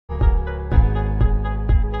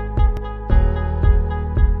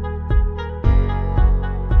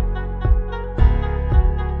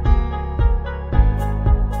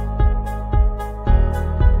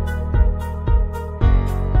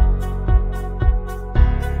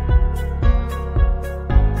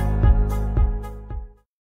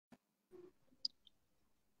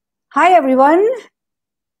Hi everyone.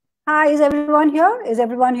 Hi, is everyone here? Is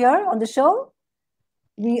everyone here on the show?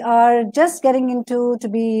 We are just getting into to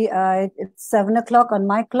be it's 7 o'clock on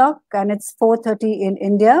my clock and it's 4:30 in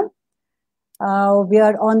India. We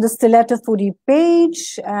are on the Stiletto Foodie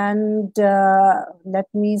page and let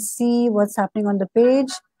me see what's happening on the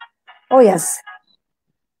page. Oh yes.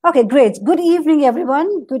 Okay, great. Good evening,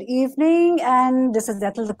 everyone. Good evening, and this is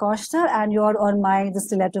Ethel Da Costa, and you're on my the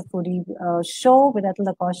Stiletto Foodie show with Ethel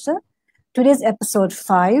Da Costa. Today's episode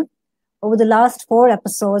 5. Over the last 4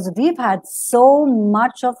 episodes, we've had so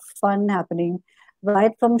much of fun happening,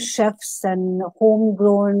 right from chefs and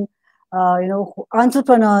homegrown,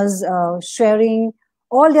 entrepreneurs sharing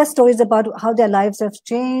all their stories about how their lives have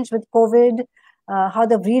changed with COVID, how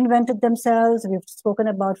they've reinvented themselves. We've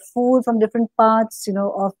spoken about food from different parts,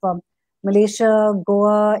 of Malaysia,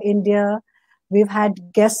 Goa, India. We've had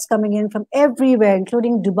guests coming in from everywhere,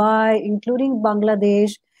 including Dubai, including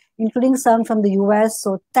Bangladesh, including some from the US. So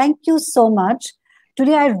thank you so much.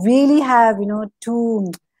 Today I really have,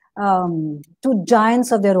 two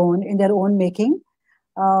giants of their own in their own making.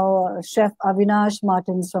 Chef Avinash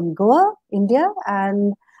Martins from Goa, India,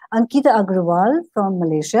 and Ankita Aggarwal from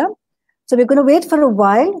Malaysia. So we're going to wait for a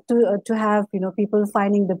while to have people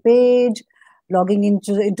finding the page, logging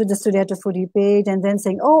into the Stiletto Foodie page, and then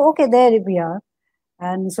saying, "Oh, okay, there we are."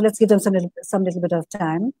 And so let's give them some little bit of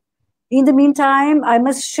time. In the meantime, I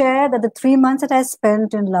must share that the 3 months that I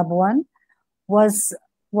spent in Labuan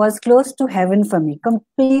was close to heaven for me.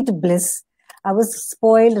 Complete bliss. I was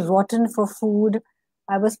spoiled rotten for food.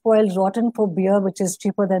 I was spoiled rotten for beer, which is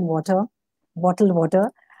cheaper than water, bottled water.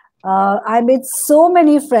 I made so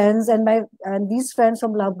many friends, and these friends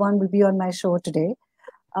from Labuan will be on my show today,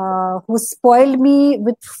 who spoiled me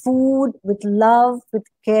with food, with love, with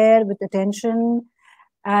care, with attention,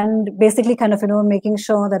 and basically kind of making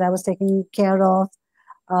sure that I was taken care of,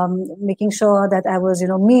 making sure that I was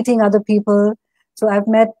meeting other people. So I've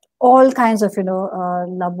met all kinds of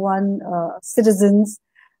Labuan citizens,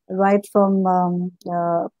 right from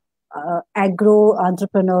agro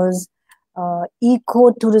entrepreneurs,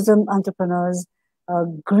 eco tourism entrepreneurs,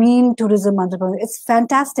 green tourism entrepreneurs. It's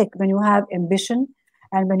fantastic when you have ambition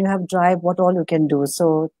and when you have drive, what all you can do.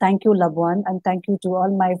 So thank you, Labuan, and thank you to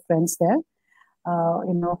all my friends there.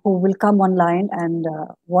 Who will come online and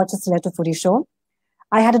watch the Stiletto Foodie show.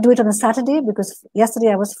 I had to do it on a Saturday because yesterday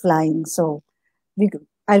I was flying, so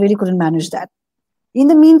I really couldn't manage that. In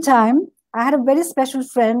the meantime, I had a very special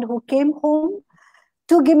friend who came home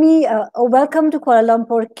to give me a welcome to Kuala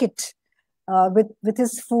Lumpur kit with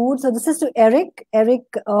his food. So this is to Eric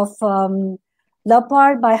of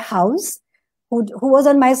Lapar by House, who was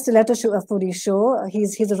on my Stiletto Foodie show.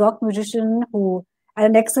 He's a rock musician who and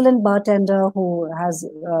an excellent bartender who has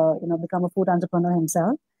become a food entrepreneur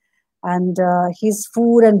himself, and his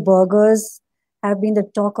food and burgers have been the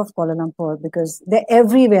talk of Kuala Lumpur because they're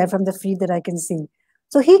everywhere from the feed that I can see.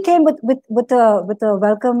 So he came with a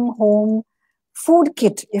welcome home food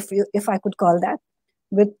kit, if I could call that,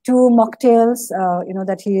 with 2 mocktails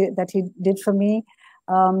that he did for me,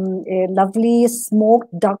 a lovely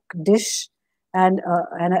smoked duck dish, and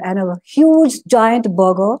a huge giant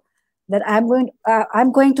burger that I'm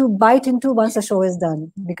going to bite into once the show is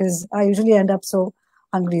done because I usually end up so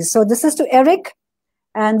hungry. So this is to Eric,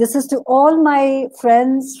 and this is to all my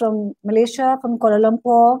friends from Malaysia, from Kuala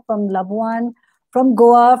Lumpur, from Labuan, from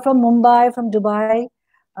Goa, from Mumbai, from Dubai,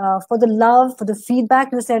 for the love, for the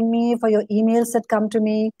feedback you send me, for your emails that come to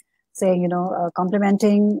me saying,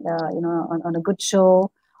 complimenting, on a good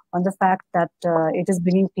show, on the fact that it is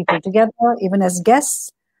bringing people together, even as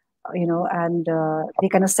guests. And they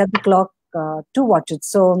kind of set the clock to watch it.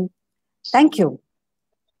 So thank you.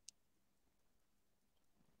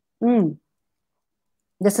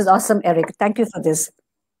 This is awesome, Eric. Thank you for this.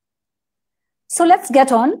 So let's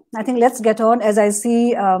get on. I think let's get on as I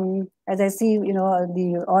see, the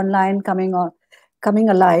online coming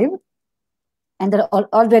alive, and there are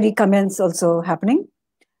already comments also happening.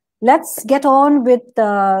 Let's get on with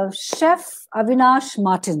Chef Avinash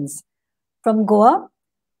Martins from Goa.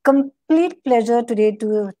 Complete pleasure today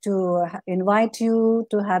to invite you,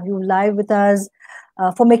 to have you live with us,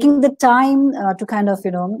 for making the time to kind of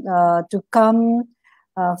to come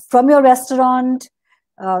from your restaurant,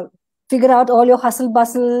 figure out all your hustle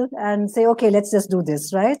bustle and say, okay, let's just do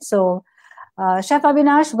this, right? So Chef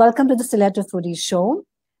Avinash, welcome to the Stiletto Foodie show.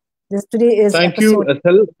 This today is Thank you, episode.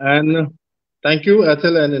 Ethel, and thank you,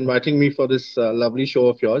 Ethel, and inviting me for this lovely show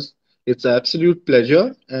of yours. It's an absolute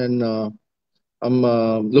pleasure, and I'm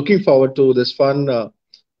looking forward to this fun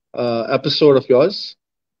episode of yours.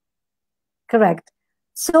 Correct.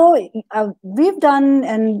 So we've done,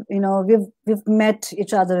 and we've met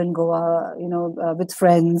each other in Goa, with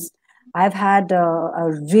friends. I've had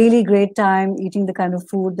a really great time eating the kind of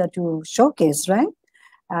food that you showcase, right?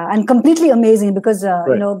 And completely amazing because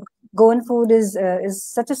Right. Goan food is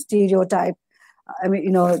such a stereotype. I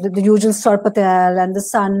mean, the usual sorpatel and the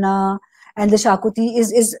sanna and the shakuti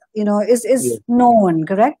is Yeah. known,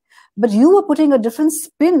 correct? But you were putting a different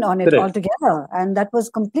spin on it Correct. altogether, and that was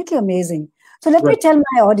completely amazing. So let me Right. tell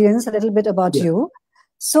my audience a little bit about Yeah. you.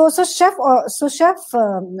 So chef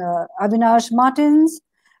Avinash Martins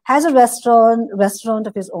has a restaurant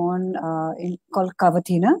of his own called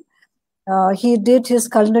Cavatina. He did his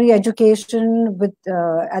culinary education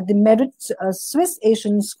at the Merit Swiss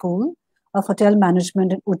Asian School of Hotel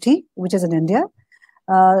Management in Ooty, which is in India.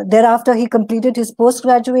 Thereafter, he completed his post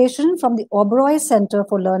graduation from the Oberoi Centre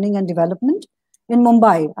for Learning and Development in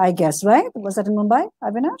Mumbai, I guess, right? Was that in Mumbai,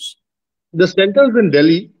 Avinash? The center's in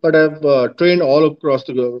Delhi, but I've trained all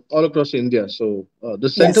across India. So the Yes,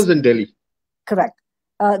 center's in Delhi. correct.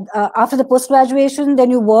 After the post graduation, then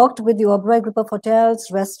you worked with the Oberoi Group of hotels,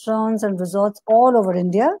 restaurants, and resorts all over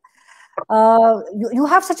India. You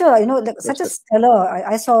have such a like, That's such a correct. stellar.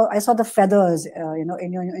 I saw the feathers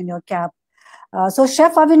in your cap. So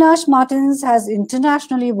Chef Avinash Martins has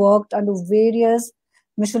internationally worked under various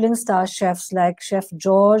Michelin star chefs like Chef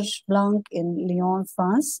Georges Blanc in Lyon,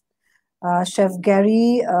 France, Chef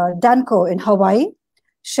Gary Danko in Hawaii,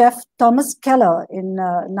 Chef Thomas Keller in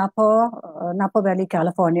Napa Valley,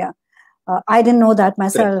 California. I didn't know that Correct.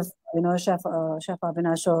 myself, Chef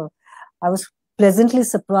Avinash. So I was pleasantly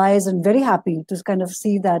surprised and very happy to kind of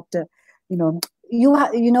see that, you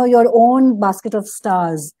know, your own basket of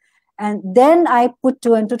stars. And then I put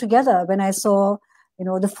two and two together when I saw,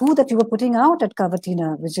 the food that you were putting out at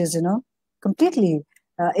Cavatina, which is, completely,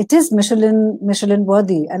 it is Michelin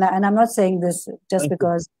worthy. And I'm not saying this just Thank you.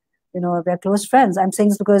 because, we're close friends. I'm saying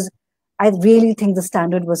this because I really think the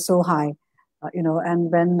standard was so high, and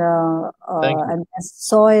Thank you. and I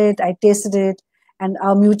saw it, I tasted it, and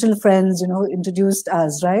our mutual friends, introduced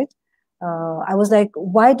us, right? I was like,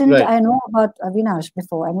 why didn't Right. I know about Avinash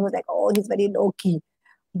before? And he was like, oh, he's very low key.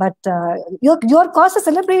 But your cause a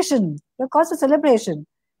celebration. Your cause a celebration.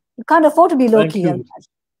 You can't afford to be low Thank key. you. Avinash.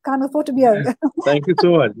 Can't afford to be a. Thank you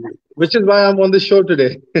so much. Which is why I'm on this show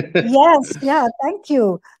today. Yes, yeah, thank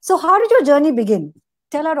you. So, how did your journey begin?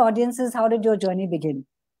 Tell our audiences, how did your journey begin?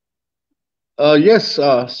 Yes.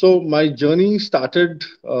 So my journey started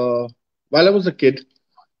while I was a kid.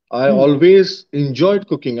 I Hmm. always enjoyed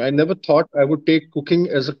cooking. I never thought I would take cooking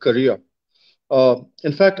as a career.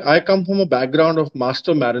 In fact, I come from a background of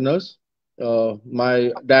master mariners.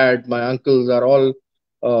 My dad, my uncles are all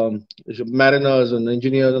mariners and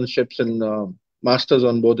engineers on ships and masters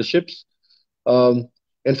on board the ships. Um,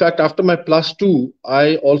 in fact, after my plus two,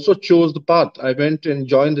 I also chose the path. I went and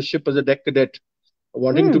joined the ship as a deck cadet,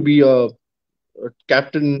 wanting to Hmm. be a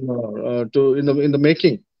captain to in the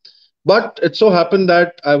making. But it so happened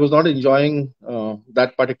that I was not enjoying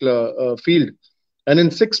that particular field, and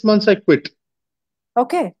in 6 months I quit.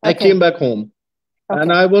 Okay, I okay, came back home,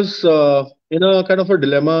 and okay. I was in a kind of a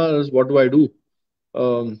dilemma: as what do I do?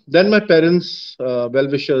 Then my parents,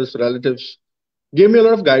 well-wishers, relatives gave me a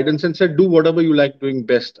lot of guidance and said, "Do whatever you like doing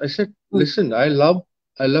best." I said, Hmm. "Listen, I love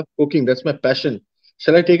cooking. That's my passion.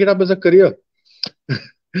 Shall I take it up as a career?"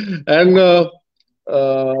 And a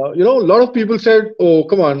lot of people said, "Oh,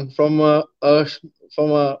 come on, from a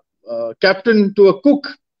captain to a cook."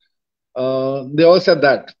 They all said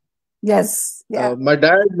that. Yes, yeah. My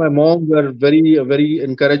dad, my mom were very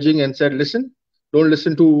encouraging and said, "Listen, don't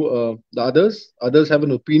listen to the others. Others have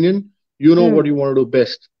an opinion. You know Hmm. what you want to do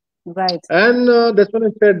best." Right. And that's when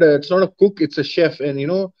I said, "It's not a cook; it's a chef." And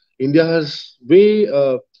India has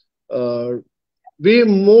uh, way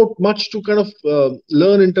more much to kind of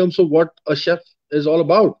learn in terms of what a chef is all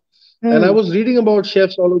about. And I Hmm. was reading about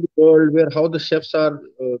chefs all over the world, where how the chefs are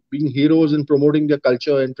being heroes in promoting their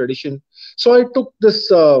culture and tradition. So I took this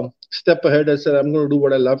step ahead. I said, I'm going to do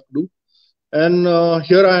what I love to do, and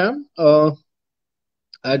here I am.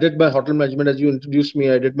 I did my hotel management as you introduced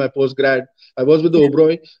me. I did my post grad. I was with the Yeah.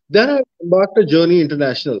 Oberoi. Then I embarked a journey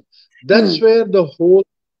international. Hmm. That's where the whole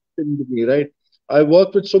thing with me, right? I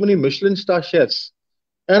worked with so many Michelin star chefs,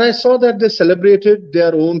 and I saw that they celebrated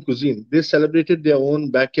their own cuisine. They celebrated their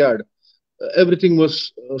own backyard. Everything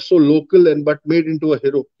was so local and but made into a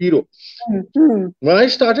hero. Hmm. Hmm. When I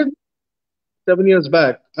started 7 years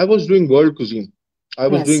back, I was doing world cuisine. I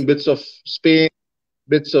was Yes. doing bits of Spain,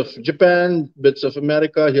 bits of Japan, bits of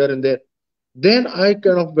America here and there. Then I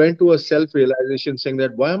kind of went to a self-realization saying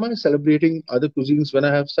that why am I celebrating other cuisines when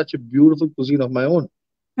I have such a beautiful cuisine of my own?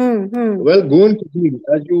 Hmm. Hmm. Well, Goan cuisine,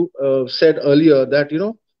 as you said earlier, that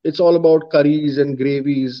it's all about curries and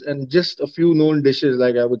gravies and just a few known dishes,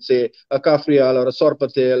 like I would say a kafrial or a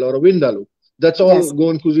sorpatel or a vindaloo. That's all Yes.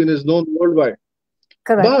 Goan cuisine is known worldwide.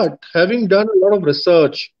 Correct. But having done a lot of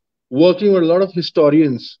research, working with a lot of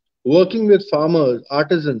historians, working with farmers,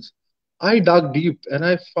 artisans, I dug deep and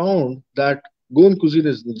I found that Goan cuisine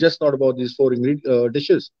is just not about these four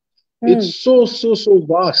dishes. It's Hmm. so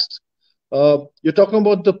vast. You're talking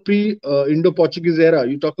about the pre-Indo-Portuguese era.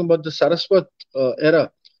 You're talking about the Saraswat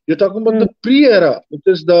era. You're talking about Hmm. the pre-era, which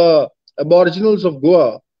is the Aboriginals of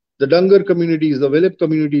Goa, the Dangar communities, the Velip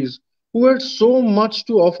communities, who had so much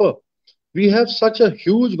to offer. We have such a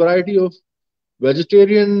huge variety of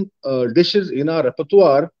vegetarian dishes in our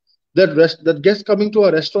repertoire that guests coming to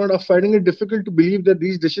our restaurant are finding it difficult to believe that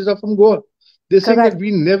these dishes are from Goa. They're saying that Correct.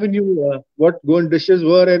 we never knew what Goan dishes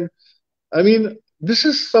were, and I mean, this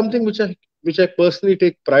is something which I personally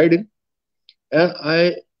take pride in, and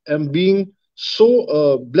I am being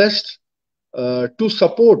so blessed to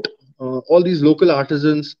support all these local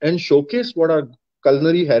artisans and showcase what our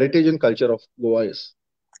culinary heritage and culture of Goa is.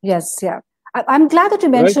 Yes, yeah. I'm glad that you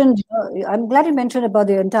Right? mentioned. I'm glad you mentioned about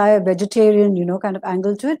the entire vegetarian, kind of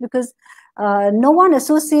angle to it because no one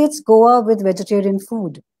associates Goa with vegetarian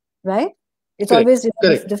food, right? It's Correct. always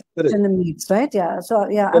Correct. the fish Correct. and the meats, right? Yeah. So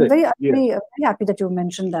yeah, Correct. I'm Yes. very happy that you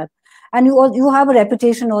mentioned that, and you have a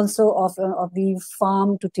reputation also of the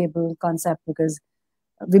farm to table concept because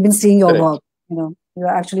we've been seeing your Correct. work. You're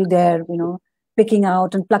actually there, picking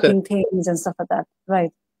out and Correct. plucking things and stuff like that,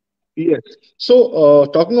 right? Yes. So,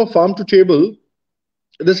 talking of farm to table,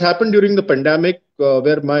 this happened during the pandemic,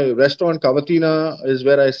 where my restaurant Cavatina is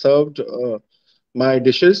where I served my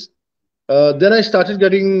dishes. Then I started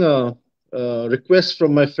getting requests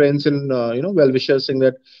from my friends and well wishers saying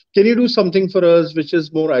that can you do something for us which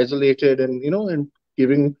is more isolated and and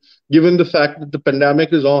giving given the fact that the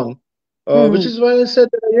pandemic is on, which Hmm. is why I said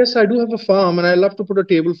that yes, I do have a farm and I love to put a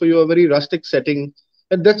table for you, a very rustic setting,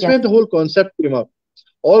 and that's where Yes. the whole concept came up.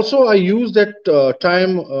 Also, I used that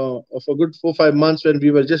time of a good 4 5 months when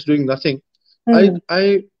we were just doing nothing. I Hmm. I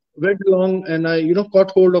went along and I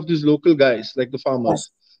caught hold of these local guys like the farmers, Yes.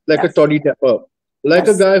 like a Yes. toddy tapper, like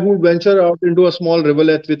a Yes. guy who would venture out into a small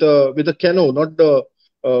rivulet with a canoe, not the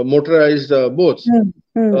motorized boats. Hmm.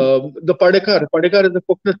 Hmm. The padekar is the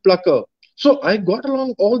coconut plucker. So I got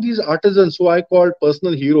along all these artisans who I called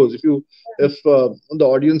personal heroes. If the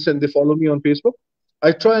audience and they follow me on Facebook,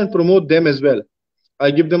 I try and promote them as well. I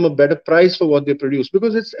give them a better price for what they produce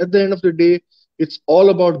because it's at the end of the day, it's all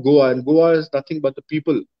about Goa, and Goa is nothing but the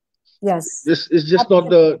people. Yes. This is just not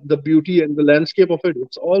Absolutely. the beauty and the landscape of it.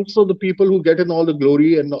 It's also the people who get in all the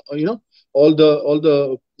glory and all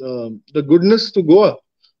the goodness to Goa.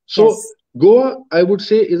 So Yes. Goa, I would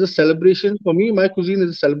say, is a celebration for me. My cuisine is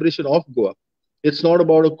a celebration of Goa. It's not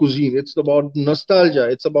about a cuisine. It's about nostalgia.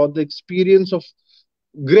 It's about the experience of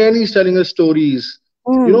grannies telling us stories.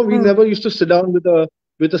 Hmm. We Hmm. never used to sit down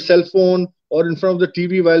with a cell phone or in front of the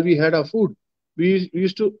TV while we had our food. We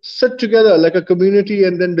used to sit together like a community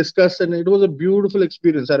and then discuss, and it was a beautiful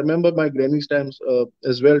experience. I remember my granny's times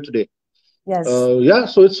as well today. Yes. Yeah,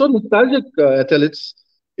 so it's so nostalgic, Ethel.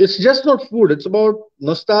 It's just not food. It's about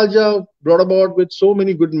nostalgia brought about with so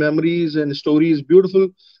many good memories and stories, beautiful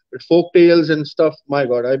folk tales and stuff. My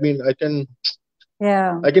God, I mean,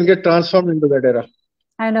 Yeah. I can get transformed into that era.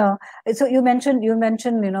 I know. So you mentioned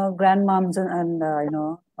grandmoms and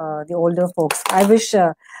the older folks. I wish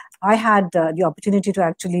I had the opportunity to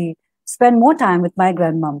actually spend more time with my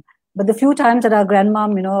grandmom. But the few times that our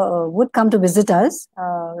grandmom would come to visit us,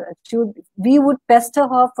 we would pester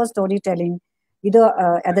her for storytelling, either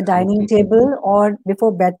at the dining table or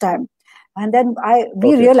before bedtime. And then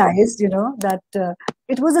we Okay. realized that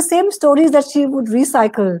it was the same stories that she would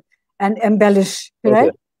recycle and embellish, Okay.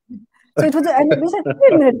 right? So it was, and we said,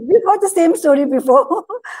 wait a minute, we've heard the same story before,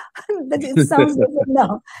 but it sounds different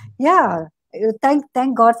now. Yeah,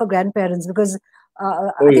 thank God for grandparents because Oh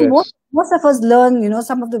I think most yes. most of us learn,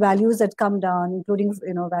 some of the values that come down, including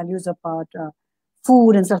values about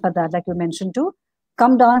food and stuff like that, like you mentioned too,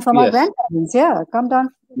 come down from our Yes. grandparents. Yeah,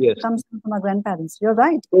 Yes. comes from our grandparents. You're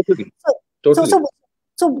right. Totally. So so Totally. so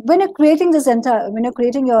so when you're creating when you're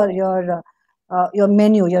creating your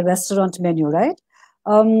menu, your restaurant menu, right?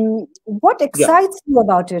 What Yeah. excites you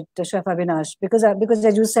about it, Chef Avinash? Because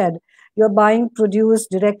as you said, you're buying produce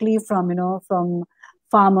directly from from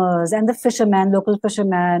farmers and the fisherman, local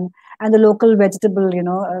fisherman, and the local vegetable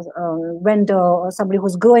vendor or somebody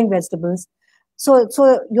who's growing vegetables. So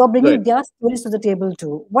you're bringing Right. their stories to the table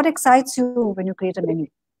too. What excites you when you create a menu?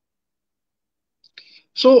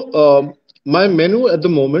 So my menu at the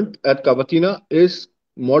moment at Cavatina is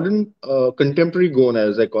modern contemporary Goan,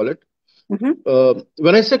 as I call it. Mm-hmm.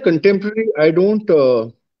 When I say contemporary, I don't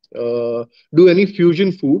do any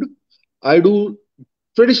fusion food. I do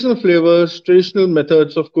traditional flavors, traditional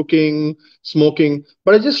methods of cooking, smoking,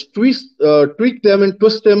 but I just tweak them and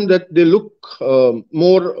twist them that they look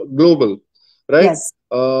more global, right? Yes.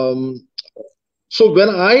 Um, so when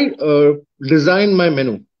I design my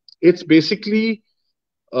menu, it's basically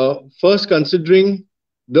first considering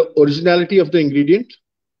the originality of the ingredient.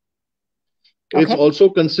 Okay. It's also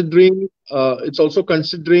considering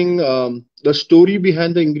the story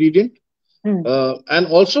behind the ingredient, Mm. and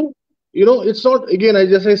also, it's not, again,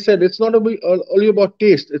 as I said, it's not only about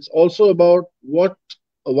taste. It's also about what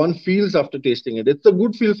one feels after tasting it. It's a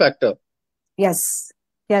good feel factor. Yes.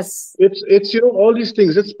 Yes. It's all these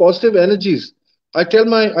things. It's positive energies. I tell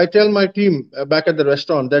my team back at the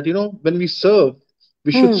restaurant that when we serve,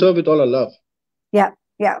 we should Mm. serve with all our love. Yeah.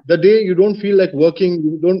 Yeah. The day you don't feel like working,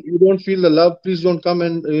 you don't feel the love, please don't come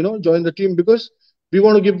and join the team, because we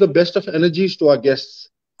want to give the best of energies to our guests,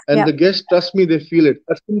 and Yeah. the guests, trust me, they feel it.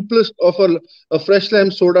 A simplest of a fresh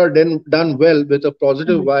lime soda done well with a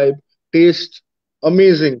positive Mm. vibe, taste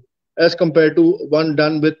amazing, as compared to one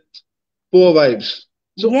done with poor vibes.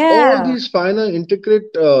 So all Yeah. these finer intricate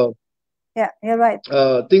Yeah. You're right.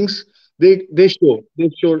 things, they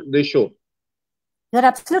show. You're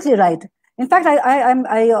absolutely right. In fact,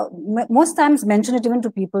 most times mention it even to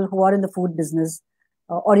people who are in the food business,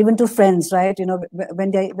 or even to friends, right?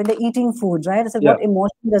 When they're eating food, right? I said, Yeah, what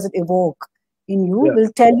emotion does it evoke in you? yeah,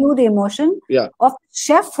 Will tell you the emotion yeah, of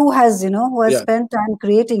chef who has yeah. spent time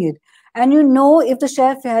creating it, and if the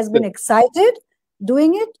chef has been excited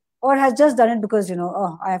doing it, or has just done it because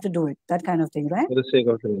oh, I have to do it, that kind of thing, right? For the sake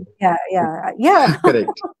of it. Yeah, yeah, yeah.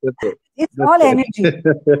 Correct. That's it. It's That's all correct. energy.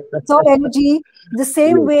 It's all energy. The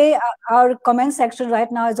same Yes. way our comment section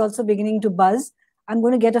right now is also beginning to buzz. I'm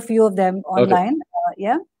going to get a few of them Okay. online.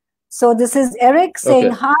 Yeah. So this is Eric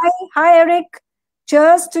saying Okay. hi. Hi, Eric.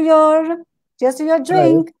 Cheers to your cheers to your Hi.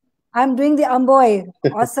 drink. I'm doing the Amboy.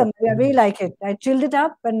 Awesome. I really like it. I chilled it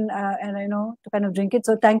up and to kind of drink it.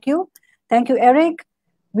 So thank you, Eric.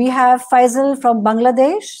 We have Faisal from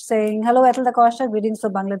Bangladesh saying hello, Ethel Da Costa. Greetings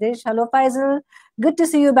from Bangladesh. Hello, Faisal. Good to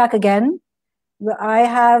see you back again. We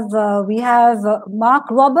have Mark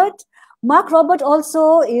Robert. Mark Robert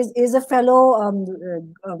also is a fellow,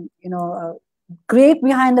 great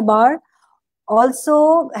behind the bar.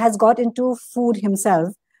 Also has got into food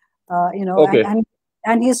himself, you know, and Okay. and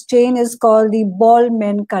and his chain is called the Ball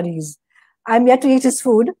Men Curries. I'm yet to eat his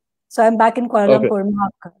food, so I'm back in Kuala Okay. Lumpur.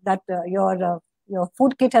 Mark, that your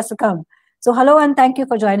food kit has to come. So hello and thank you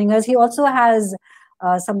for joining us. He also has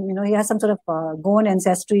he has some sort of Goan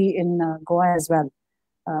ancestry in Goa as well,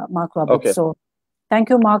 Mark Roberts. Okay. So thank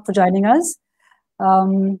you, Mark, for joining us.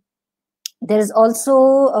 Um, there is also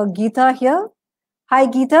Geeta here. Hi,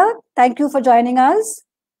 Geeta. Thank you for joining us.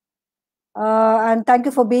 And thank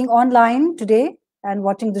you for being online today and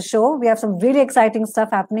watching the show. We have some really exciting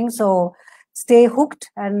stuff happening. So stay hooked.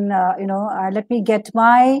 And, let me get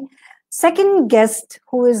my second guest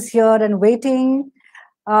who is here and waiting.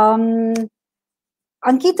 Um,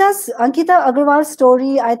 Ankita Aggarwal's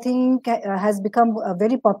story, I think, has become a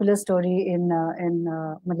very popular story in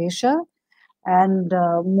Malaysia, and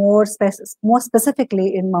more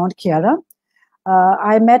specifically in Mount Kiara.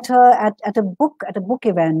 I met her at a book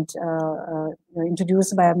event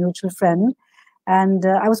introduced by a mutual friend, and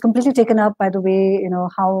I was completely taken up by the way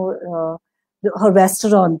how her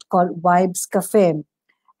restaurant called Vibes Cafe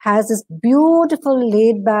has this beautiful,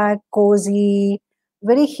 laid back, cozy,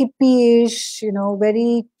 very hippie-ish,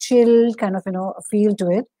 very chill kind of feel to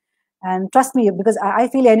it. And trust me, because I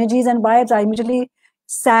feel energies and vibes, I immediately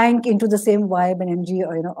sank into the same vibe and energy,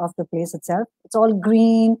 of the place itself. It's all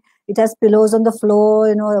green. It has pillows on the floor,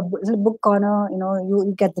 a little book corner.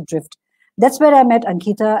 You get the drift. That's where I met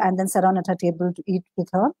Ankita and then sat down at her table to eat with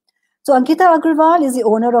her. So Ankita Aggarwal is the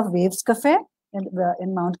owner of Waves Cafe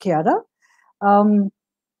in Mount Kiara. Um,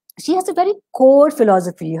 she has a very core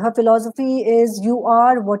philosophy. Her philosophy is you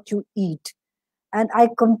are what you eat. And I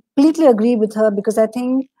completely agree with her because I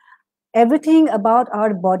think everything about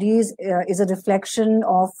our bodies is a reflection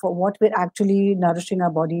of what we're actually nourishing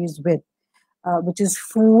our bodies with, which is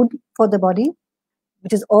food for the body,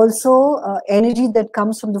 which is also energy that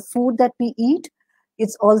comes from the food that we eat.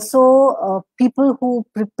 It's also people who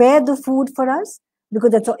prepare the food for us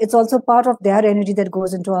because it's also part of their energy that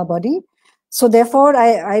goes into our body. So therefore,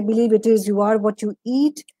 I believe it is you are what you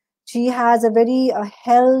eat. She has a very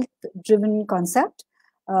health-driven concept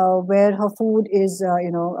where her food is,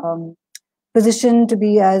 positioned to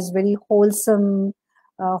be as very wholesome,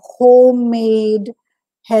 homemade,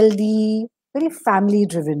 healthy. very family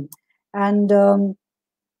driven. And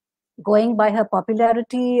going by her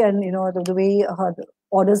popularity and the way her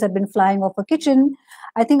orders have been flying off her kitchen,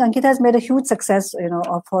 I think Ankita has made a huge success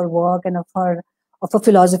of her work and of her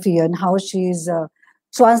philosophy, and how she's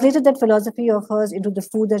translated that philosophy of hers into the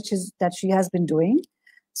food that she has been doing.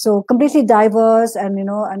 So completely diverse, and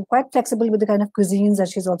and quite flexible with the kind of cuisines that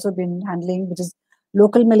she's also been handling, which is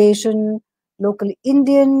local Malaysian, local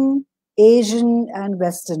Indian, Asian, and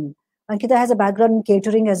Western. Ankita has a background in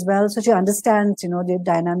catering as well, so she understands, the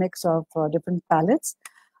dynamics of different palates.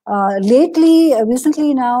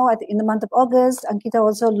 Recently now, in the month of August, Ankita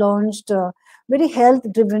also launched very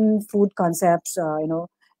health-driven food concepts.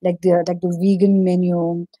 Like the vegan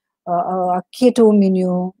menu, a keto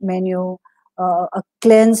menu, a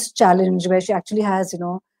cleanse challenge where she actually has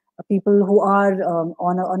people who are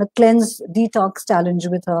on a cleanse detox challenge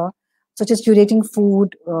with her. So she's curating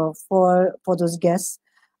food for those guests.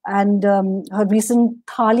 And her recent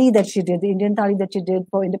thali that she did, the Indian thali that she did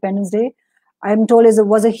for Independence Day, I'm told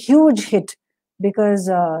was a huge hit, because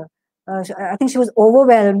I think she was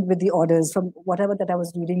overwhelmed with the orders from whatever that I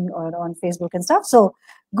was reading on Facebook and stuff. So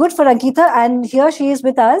good for Ankita. And here she is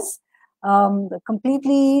with us,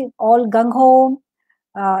 completely all gung-ho,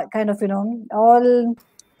 all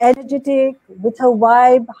energetic with her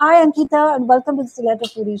vibe. Hi, Ankita, and welcome to the Stiletto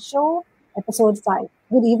Foodie Show, episode 5.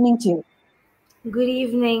 Good evening to you. Good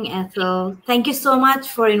evening, Ethel. Thank you so much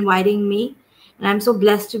for inviting me, and I'm so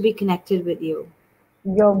blessed to be connected with you.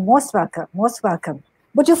 You're most welcome, most welcome.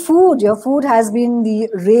 But your food has been the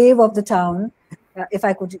rave of the town, if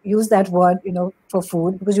I could use that word, for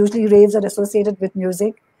food, because usually raves are associated with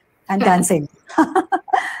music and dancing.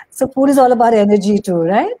 So food is all about energy too,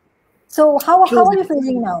 right? So how are you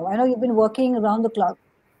feeling now? I know you've been working around the clock.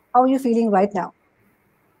 How are you feeling right now?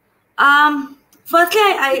 Firstly,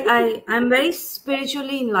 I'm very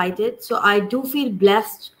spiritually enlightened, so I do feel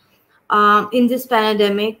blessed in this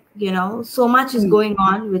pandemic. So much is going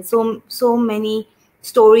on with so many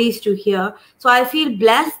stories to hear. So I feel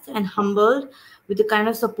blessed and humbled with the kind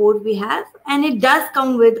of support we have, and it does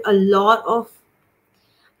come with a lot of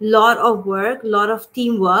work, lot of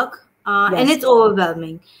teamwork, and it's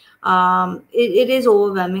overwhelming. It is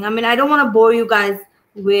overwhelming. I mean, I don't want to bore you guys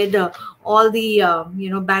with all the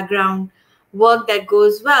background work that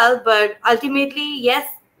goes well, but ultimately, yes,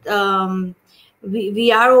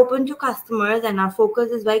 we are open to customers, and our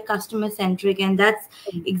focus is very customer centric, and that's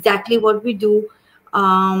exactly what we do.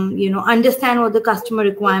 Understand what the customer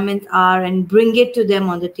requirements are and bring it to them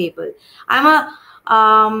on the table. I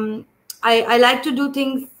like to do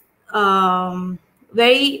things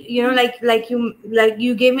very, like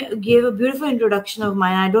you gave a beautiful introduction of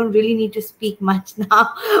mine. I don't really need to speak much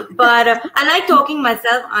now, but I like talking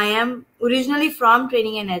myself. I am originally from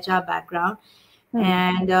training and HR background,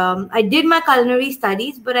 and I did my culinary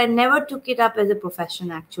studies, but I never took it up as a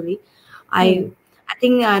profession. Actually, I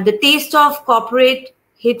think the taste of corporate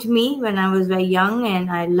hit me when I was very young, and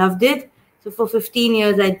I loved it. So for 15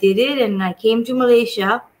 years I did it, and I came to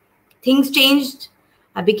Malaysia. Things changed.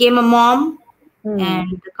 I became a mom, and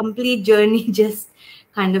the complete journey just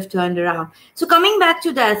kind of turned around. So coming back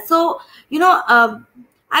to that, so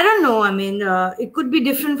I don't know. I mean, it could be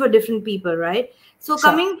different for different people, right? So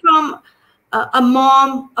coming from a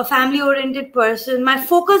mom, a family-oriented person, my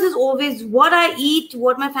focus is always what I eat,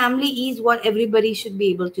 what my family eats, what everybody should be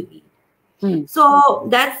able to eat. So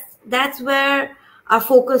that's where our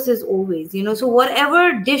focus is always. So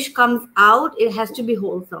whatever dish comes out, it has to be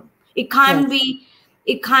wholesome. It can't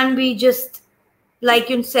be just like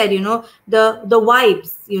you said, the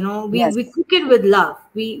vibes. We cook it with love.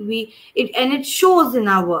 And it shows in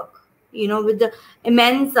our work. With the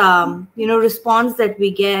immense response that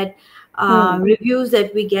we get, reviews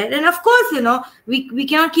that we get, and of course, we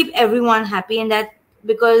cannot keep everyone happy, and that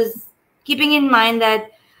because keeping in mind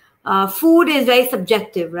that food is very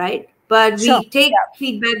subjective, right? But we take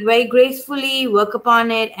feedback very gracefully, work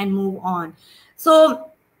upon it, and move on.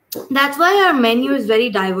 So that's why our menu is very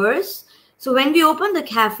diverse. So when we opened the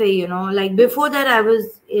cafe, like before that, I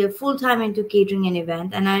was full-time into catering and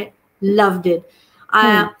event, and I loved it.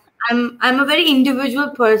 I'm a very individual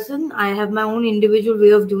person. I have my own individual way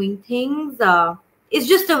of doing things. It's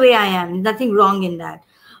just the way I am. Nothing wrong in that.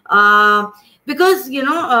 Because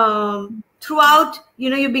throughout,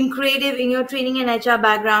 you've been creative in your training and HR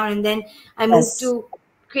background, and then I moved to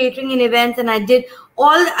catering and events, and I did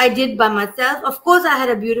by myself. Of course, I had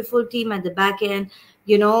a beautiful team at the back end.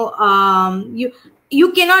 You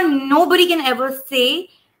cannot, nobody can ever say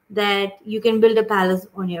that you can build a palace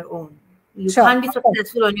on your own. You can't be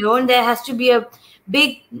successful on your own. There has to be a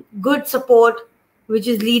big, good support which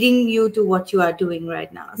is leading you to what you are doing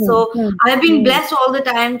right now. So I've been blessed all the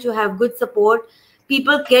time to have good support.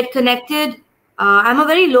 People get connected. I'm a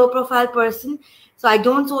very low profile person, so I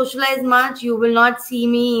don't socialize much. You will not see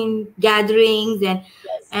me in gatherings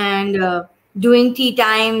and doing tea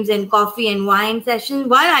times and coffee and wine sessions.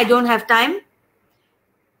 One, I don't have time.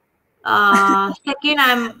 Second,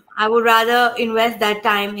 I would rather invest that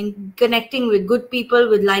time in connecting with good people,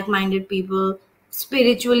 with like-minded people,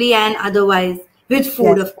 spiritually and otherwise, with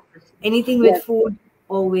food, of course. Anything with food,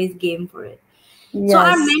 always game for it. So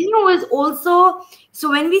our menu is also,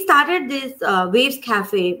 so when we started this Waves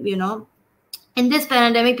Cafe, you know, in this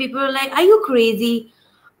pandemic, people were like, are you crazy?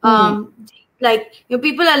 Like, you know,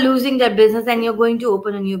 people are losing their business and you're going to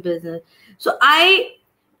open a new business. So I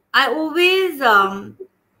always, my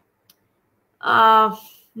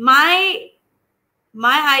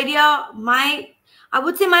idea, I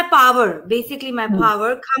would say my power, basically my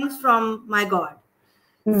power comes from my God.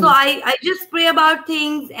 So I just pray about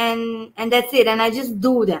things and that's it. And I just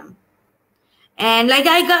do them. And like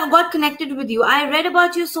I got connected with you. I read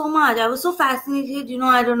about you so much. I was so fascinated, you know,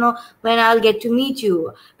 I don't know when I'll get to meet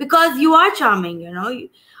you because you are charming, you know,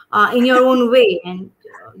 in your own way. And,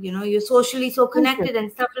 you know, you're socially so connected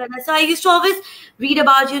and stuff like that. So I used to always read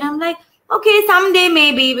about you and I'm like, okay, someday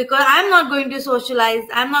maybe, because I'm not going to socialize.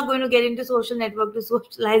 I'm not going to get into social network to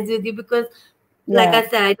socialize with you because, like I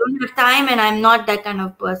said, I don't have time and I'm not that kind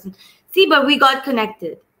of person. See, but we got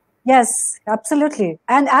connected. Yes, absolutely.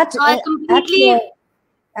 And at the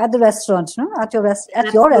restaurant, no? At your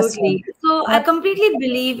restaurant. So I completely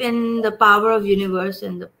believe in the power of universe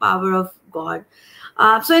and the power of God.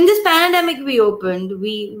 So in this pandemic, we opened.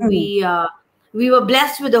 We were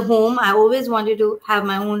blessed with a home. I always wanted to have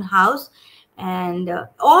my own house, and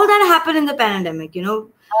all that happened in the pandemic. You know.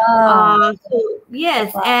 So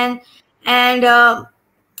yes,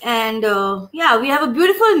 yeah, we have a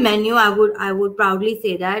beautiful menu. I would proudly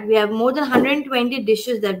say that we have more than 120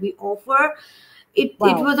 dishes that we offer. It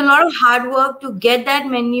was a lot of hard work to get that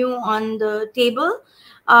menu on the table,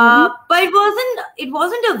 but it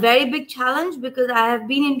wasn't a very big challenge because I have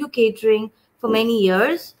been into catering for many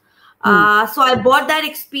years. So I brought that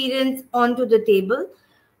experience onto the table.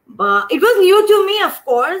 It was new to me, of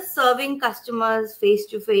course, serving customers face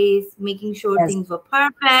to face, making sure things were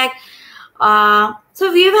perfect.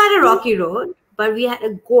 So we've had a rocky road, but we had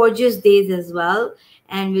a gorgeous days as well,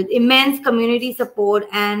 and with immense community support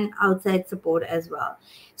and outside support as well.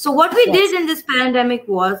 So what we did in this pandemic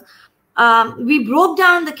was we broke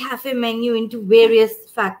down the cafe menu into various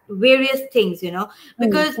things, you know,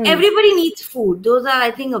 because everybody needs food. Those are, I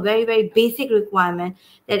think, a very, very basic requirement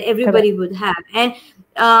that everybody would have. And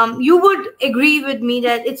you would agree with me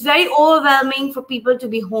that it's very overwhelming for people to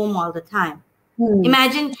be home all the time.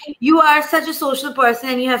 Imagine you are such a social person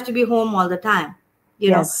and you have to be home all the time, you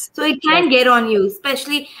know, so it can get on you,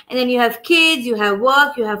 especially, and then you have kids, you have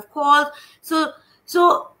work, you have calls. So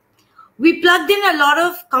we plugged in a lot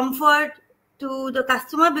of comfort to the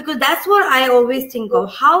customer because that's what I always think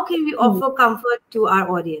of. How can we offer comfort to our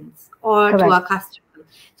audience or to our customers?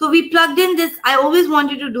 So we plugged in this. I always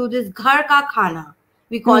wanted to do this ghar ka khana.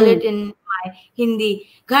 We call it in my Hindi.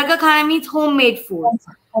 Ghar ka khana means homemade food.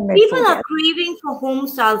 People are craving for home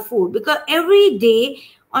style food because every day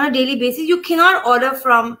on a daily basis, you cannot order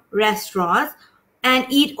from restaurants and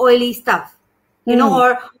eat oily stuff, you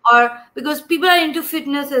know, or because people are into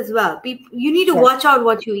fitness as well. You need to watch out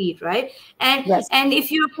what you eat, right? And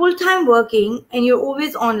if you're full-time working and you're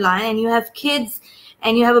always online and you have kids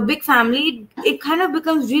and you have a big family, it kind of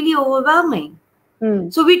becomes really overwhelming.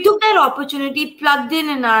 So we took that opportunity, plugged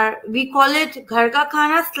in we call it Ghar Ka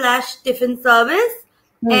Khana / tiffin service.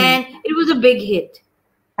 And it was a big hit.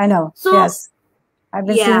 I know. So, yes. I've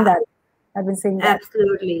been seeing that.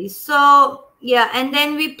 Absolutely. So, yeah. And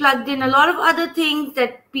then we plugged in a lot of other things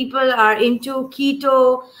that people are into,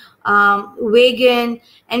 keto, vegan,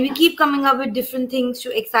 and we keep coming up with different things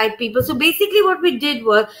to excite people. So basically what we did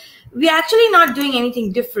was, we're actually not doing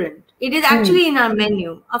anything different. It is actually in our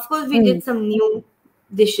menu. Of course, we did some new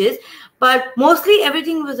dishes, but mostly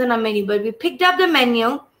everything was in our menu. But we picked up the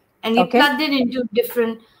menu and we plugged it into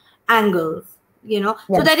different angles, you know,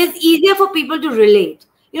 so that it's easier for people to relate,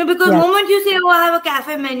 you know, because the moment you say, oh, I have a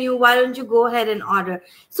cafe menu, why don't you go ahead and order?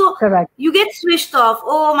 So you get switched off.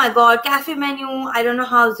 Oh my God, cafe menu, I don't know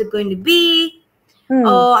how is it going to be.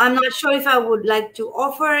 Oh, I'm not sure if I would like to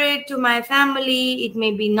offer it to my family. It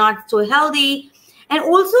may be not so healthy. And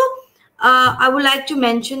also, I would like to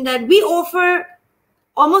mention that we offer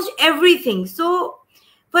almost everything. So,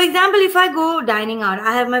 for example, if I go dining out,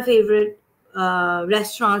 I have my favorite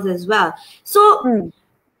restaurants as well. So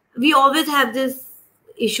we always have this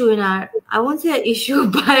issue in our, I won't say an issue,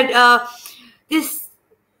 but this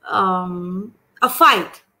a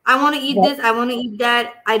fight. I want to eat Right. this, I want to eat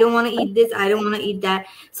that, I don't want to eat this, I don't want to eat that.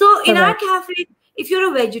 So in our Correct. cafe, if you're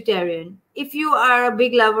a vegetarian, if you are a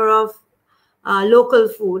big lover of local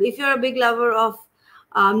food, if you're a big lover of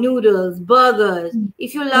noodles, burgers,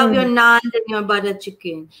 if you love your Mm. naans and your butter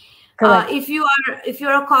chicken, Correct. if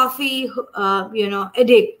you're a coffee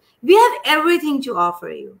addict, we have everything to offer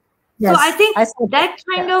you. So I Yes, think I said that. that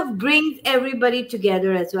Yeah. kind of brings everybody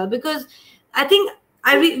together as well, because I think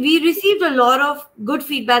we received a lot of good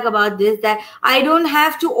feedback about this, that I don't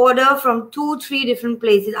have to order from 2 3 different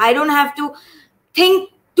places, I don't have to think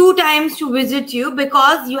 2 times to visit you,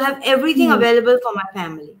 because you have everything Mm. available for my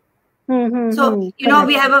family. So Correct.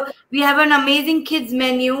 we have an amazing kids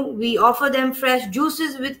menu. We offer them fresh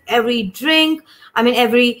juices with every drink. I mean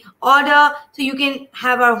every order. So you can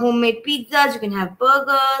have our homemade pizzas. You can have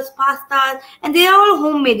burgers, pastas, and they are all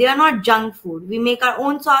homemade. They are not junk food. We make our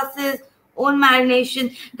own sauces, own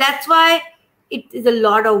marination. That's why it is a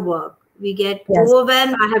lot of work. We get Yes.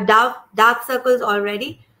 overwhelmed. I have dark circles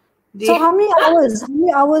already. So We, how many hours? How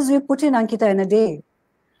many hours you put in, Ankita, in a day?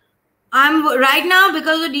 I'm right now,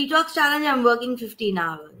 because of detox challenge, I'm working 15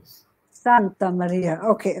 hours. Santa Maria.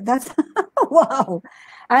 Okay, that's wow.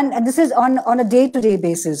 And this is on a day-to-day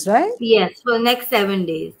basis, right? Yes, for the next 7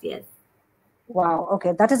 days. Yes. Wow.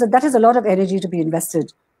 Okay, that is a lot of energy to be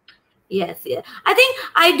invested. Yes, yeah. I think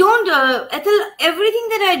I don't, Ethel, everything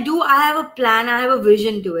that I do, I have a plan, I have a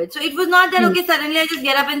vision to it. So it was not that, Mm. okay, suddenly I just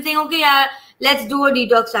get up and saying, okay, yeah, let's do a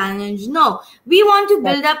detox challenge. No, we want to Yes.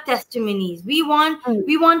 build up testimonies. Mm.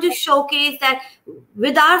 We want to showcase that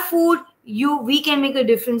with our food, we can make a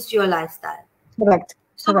difference to your lifestyle. Correct.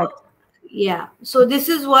 So, Correct. yeah. So this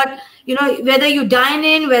is what, whether you dine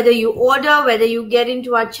in, whether you order, whether you get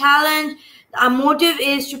into our challenge, our motive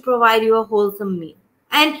is to provide you a wholesome meal.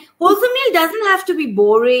 And wholesome meal doesn't have to be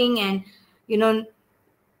boring and, you know,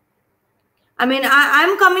 I mean,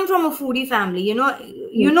 I'm coming from a foodie family,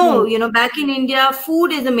 Mm. back in India,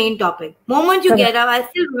 food is the main topic. Moment you Correct. get up, I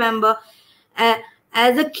still remember uh,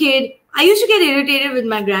 as a kid, I used to get irritated with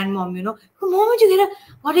my grandmom, The moment you get up,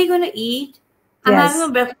 what are you going to eat? I'm having a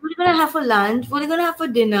Yes. breakfast. What are you going to have for lunch? What are you going to have for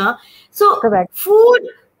dinner? So, Correct. food,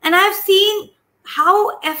 and I've seen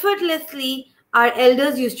how effortlessly our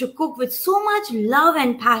elders used to cook with so much love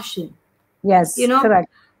and passion, you Yes. know. Correct.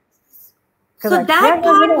 So Correct. Yeah.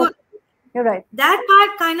 Yeah. You're right. that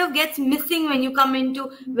part kind of gets missing when you come into,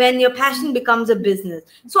 when your passion becomes a business.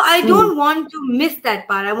 So I Mm. don't want to miss that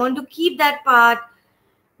part. I want to keep that part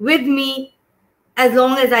with me as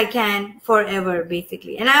long as I can, forever,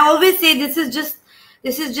 basically. And I always say this is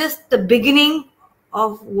just the beginning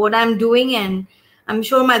of what I'm doing, and I'm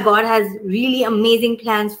sure my God has really amazing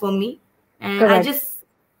plans for me, and I Correct. just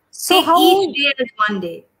So take how each old, day as one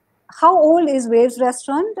day. how old is Waves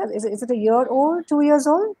Restaurant? Is it a year old, 2 years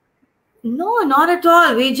old? No, not at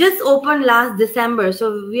all. We just opened last December,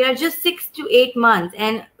 so we are just 6 to 8 months,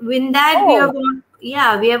 and in that we Oh, have gone.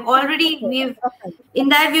 Yeah, we have already okay. we've Okay. in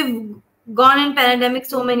that we've gone in pandemic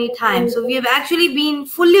so many times, so we have actually been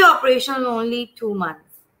fully operational only 2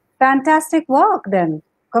 months. Fantastic work then.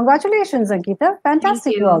 Congratulations, Ankita. Thank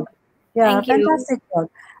Fantastic you, work. Yeah, thank you. fantastic work.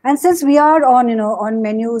 And since we are on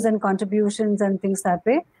menus and contributions and things that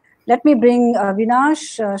way, let me bring Avinash,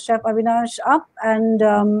 Chef Avinash up. And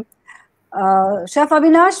Chef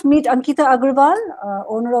Avinash, meet Ankita Aggarwal,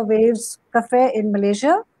 owner of Waves Cafe in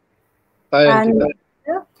Malaysia. Hi, And Ankita.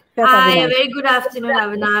 Chef Hi, a Avinash. very good afternoon,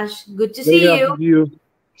 Avinash. Good to Very see happy you. to see you.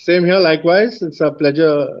 Same here, likewise. It's a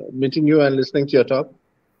pleasure meeting you and listening to your talk.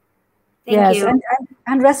 Thank Yes, you,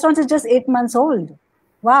 and restaurant is just 8 months old.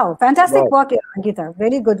 Wow, fantastic Wow, work, Ankita.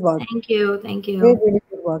 Very good work. thank you, thank Very, you. very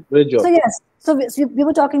good work. great So job. yes, we've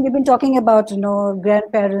been talking about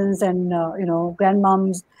grandparents and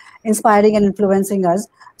grandmoms inspiring and influencing us.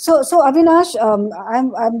 So Avinash,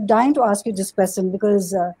 I'm dying to ask you this question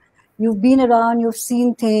because you've been around, you've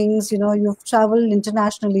seen things, you've traveled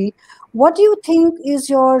internationally. What do you think is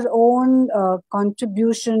your own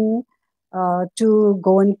contribution to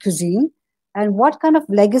Goan cuisine, and what kind of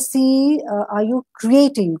legacy are you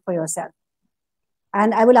creating for yourself?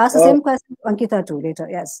 And I will ask the Uh, same question to Ankita too later.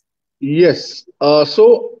 Yes. yes.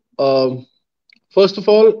 First of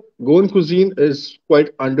all, Goan cuisine is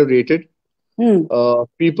quite underrated. Hmm.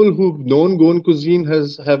 People who've known Goan cuisine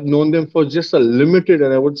have known them for just a limited,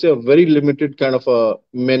 and I would say a very limited kind of a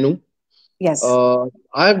menu. Yes. Uh,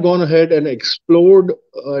 I've gone ahead and explored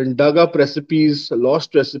and dug up recipes,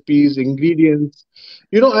 lost recipes, ingredients.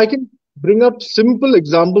 I can bring up simple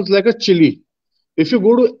examples like a chili. If you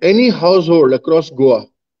go to any household across Goa,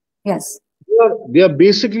 Yes. they are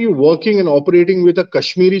basically working and operating with a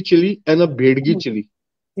Kashmiri chili and a Bhedgi Mm. chili.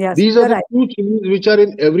 Yes, These are you're the right. two chilies which are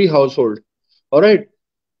in every household. All right.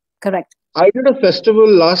 Correct. I did a festival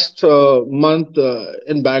last month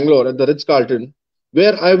in Bangalore at the Ritz Carlton,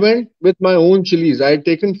 where I went with my own chilies. I had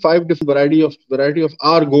taken five different variety of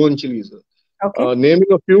our Goan chilies, Okay.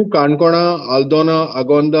 naming a few: Kankona, Aldona,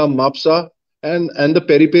 Agonda, Mapsa, and the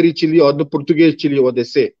peri peri chili or the Portuguese chili, what they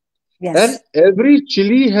say. And Yes. every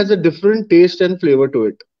chili has a different taste and flavor to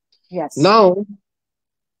it. Yes. Now,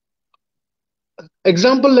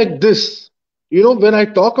 example like this, when I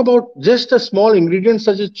talk about just a small ingredient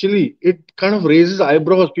such as chili, it kind of raises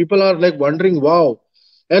eyebrows. People are like wondering, wow.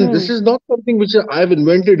 And this Mm. is not something which I've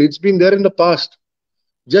invented, it's been there in the past.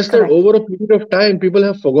 Just that Correct. over a period of time, people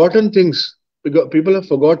have forgotten things. People have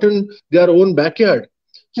forgotten their own backyard.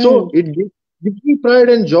 So Mm. it gives me pride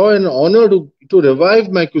and joy and honor to revive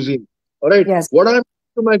my cuisine. All right. Yes. What I'm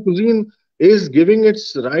doing to my cuisine is giving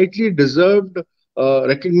its rightly deserved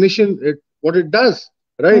recognition, what it does.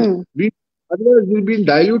 Right. Mm. We Otherwise we'll be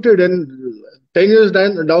diluted, and 10 years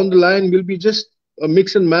down the line will be just a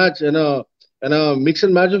mix and match and a mix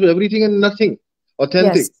and match of everything and nothing Yes.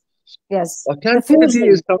 authentic. Yes. The Authenticity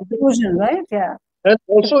is fusion. something, Fusion, right? Yeah. and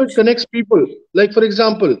The also it fusion. connects people. Like, for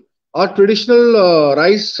example, our traditional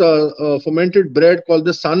rice fermented bread called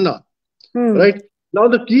the sanna, Mm. right? Now,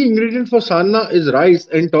 the key ingredient for sanna is rice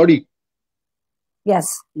and toddy.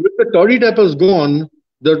 Yes. With the toddy tapers gone,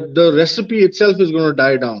 the recipe itself is going to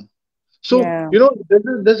die down. So, Yeah.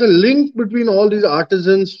 there's a link between all these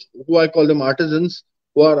artisans, who I call them artisans,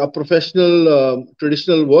 who are professional,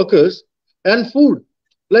 traditional workers, and food.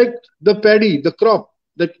 Like the paddy, the crop,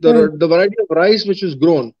 Mm. the variety of rice which is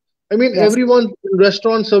grown. I mean, Yes. everyone in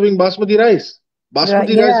restaurants serving basmati rice. Right.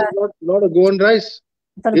 Basmati rice Yeah. is not a Goan rice.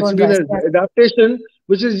 It's Targon been rice. an Yes. adaptation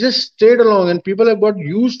which is just stayed along, and people have got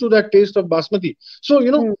used to that taste of basmati. So,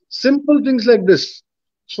 Mm. simple things like this.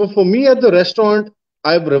 So, for me at the restaurant,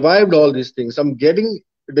 I've revived all these things. I'm getting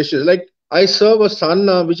dishes like I serve a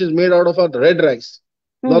sanna which is made out of a red rice,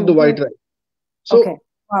 not the Mm. Mm. white rice. Okay. So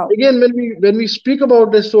Wow. again, when we speak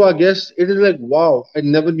about this to our guests, it is like, wow, I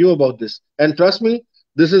never knew about this. And trust me,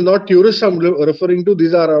 this is not tourists I'm referring to.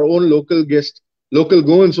 These are our own local guests, local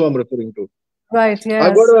Goans who I'm referring to. Right.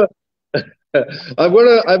 I've got Yes. a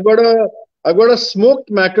I've got a smoked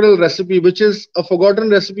mackerel recipe, which is a forgotten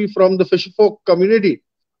recipe from the fisherfolk community,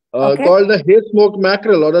 Okay. called the hay smoked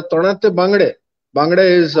mackerel or the Tonate Bangde. Bangde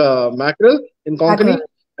is mackerel in Mackerel. Konkani,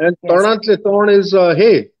 and Yes. Tonate Ton is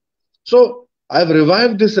hay. So I've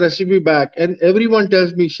revived this recipe back, and everyone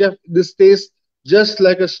tells me, Chef, this tastes just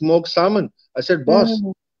like a smoked salmon. I said, Boss,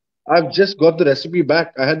 Mm. I've just got the recipe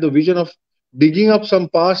back. I had the vision of digging up some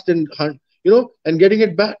past and and getting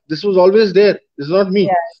it back. This was always there. This is not me.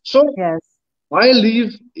 Yes. So Yes. I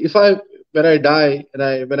leave if I when I die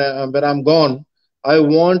and when I'm gone, I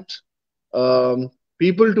want um,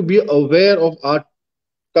 people to be aware of our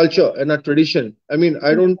culture and our tradition. I mean,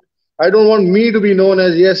 I don't want me to be known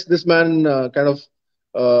as, yes, this man kind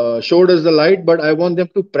of showed us the light, but I want them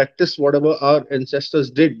to practice whatever our ancestors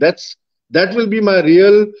did. That will be my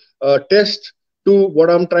real test to what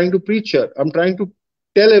I'm trying to preach here. I'm trying to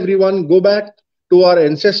tell everyone, go back to our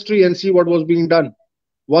ancestry and see what was being done.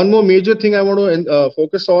 One more major thing I want to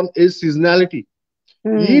focus on is seasonality.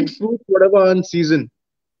 Eat Mm. fruit whatever on season.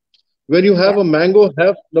 When you Yeah. have a mango,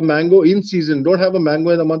 have the mango in season. Don't have a mango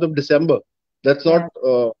in the month of December. That's not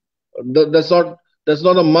Yeah. that's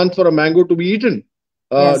not a month for a mango to be eaten.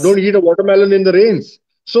 Yes. Don't eat a watermelon in the rains.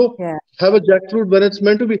 So Yeah. have a jackfruit when it's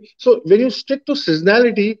meant to be. So when you stick to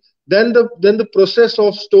seasonality, then the process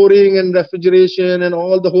of storing and refrigeration and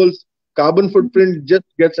all the whole carbon footprint just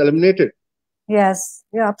gets eliminated. Yes,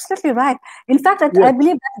 you're absolutely right. In fact, I Yes,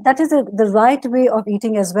 believe that is the right way of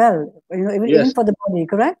eating as well. Even yes. for the body,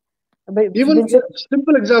 correct? But Even did you?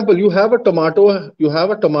 simple example, you have a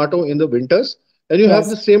tomato in the winters, and you have Yes,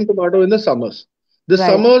 the same tomato in the summers. The right.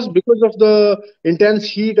 summers, because of the intense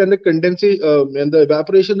heat and the condensation and the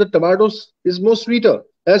evaporation, the tomatoes is more sweeter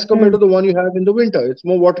as compared Mm. to the one you have in the winter. It's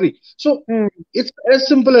more watery. So Mm. it's as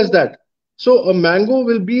simple as that. So a mango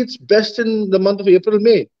will be its best in the month of April,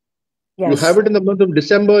 May. You have Yes, it in the month of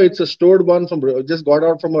December. It's a stored one from just got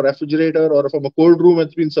out from a refrigerator or from a cold room.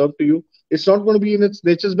 It's been served to you. It's not going to be in its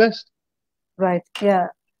nature's best. right. Yeah.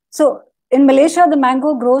 So in Malaysia, the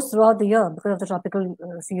mango grows throughout the year because of the tropical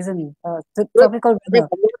season, the Right. tropical I mean,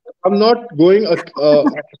 weather. I'm not going.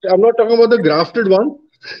 I'm not talking about the grafted one.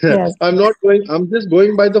 Yes, I'm not going. I'm just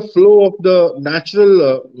going by the flow of the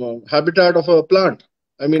natural habitat of a plant.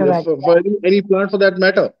 I mean, if correct. for any plant for that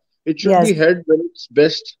matter, it should Yes, be had when it's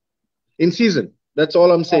best in season. That's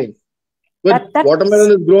all I'm yes. saying. Well, That's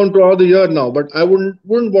watermelon is grown throughout the year now, but I wouldn't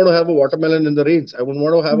want to have a watermelon in the rains. I would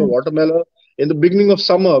want to have a mm, watermelon in the beginning of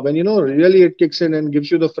summer when really it kicks in and gives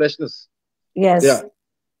you the freshness. Yeah. yes.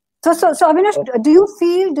 So Avinash, do you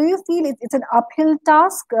feel it's an uphill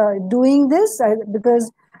task doing this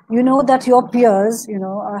because you know that your peers,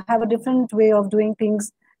 have a different way of doing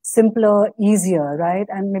things, simpler, easier, right,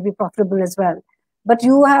 and maybe profitable as well. But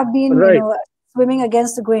you have been, Right. swimming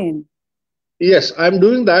against the grain. Yes, I'm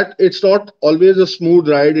doing that. It's not always a smooth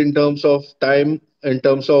ride in terms of time, in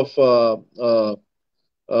terms of uh,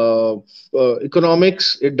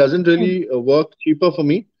 economics. It doesn't Mm. really work cheaper for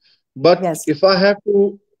me. But Yes, if I have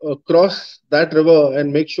to cross that river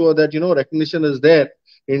and make sure that recognition is there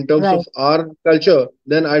in terms right. of our culture,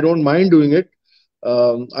 then I don't mind doing it.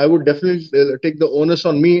 I would definitely take the onus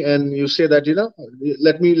on me, and you say that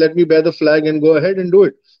let me bear the flag and go ahead and do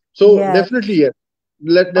it. So Yeah, definitely yes,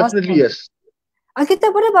 definitely awesome. yes.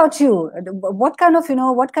 Ankita, what about you? What kind of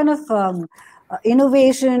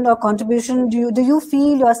innovation or contribution do you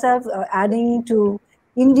feel yourself adding to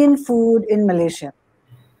Indian food in Malaysia?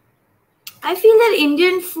 I feel that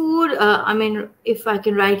Indian food, I mean, if I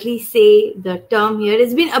can rightly say the term here,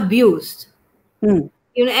 has been abused. Hmm.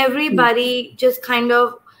 Hmm. Everybody just kind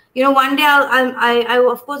of, one day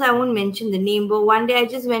of course, I won't mention the name, but one day I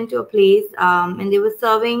just went to a place, and they were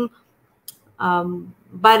serving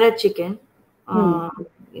butter chicken. Hmm. Uh,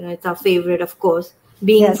 it's our favorite, of course.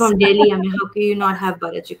 Being Yes. from Delhi, I mean, how can you not have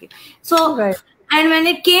butter chicken? So, Right. and when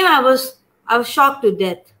it came, I was shocked to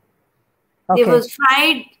death. There Okay. was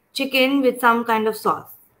fried chicken with some kind of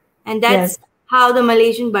sauce, and Yes. that's how the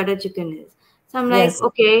Malaysian butter chicken is. So I'm like, Yes.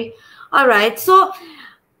 okay, all right. So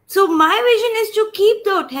my vision is to keep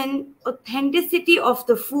the authenticity of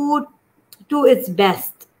the food to its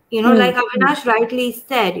best. Hmm. Like Hmm. Avinash rightly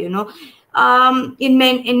said, in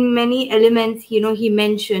many elements, he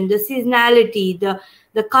mentioned the seasonality,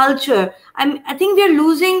 the culture. I think we are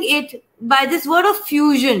losing it by this word of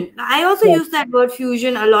fusion. I also Yes. use that word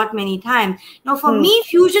fusion a lot, many times. Now, for Hmm. me,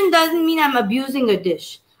 fusion doesn't mean I'm abusing a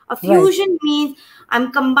dish. A Right. fusion means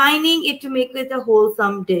I'm combining it to make it a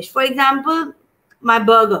wholesome dish. For example, my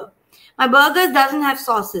burger. My burger doesn't have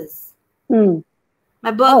sauces. Hmm.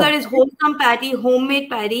 My burger Oh, is wholesome patty, homemade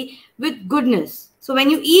patty with goodness. So when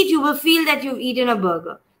you eat, you will feel that you've eaten a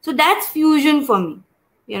burger. So that's fusion for me,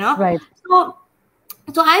 you know. right. So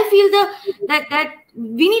so I feel that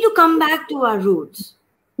we need to come back to our roots.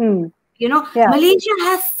 Hmm. Yeah. Malaysia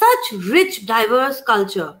has such rich, diverse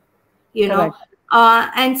culture. You know, Correct.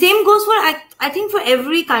 and same goes for I think for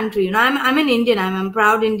every country. I'm an Indian. I'm a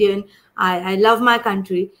proud Indian. I love my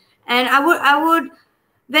country, and I would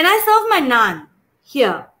when I serve my naan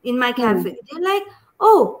here in my Hmm. cafe, they're like,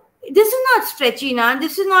 oh, this is not stretchy naan.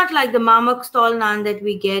 This is not like the mamak stall naan that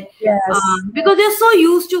we get, Yes. because they're so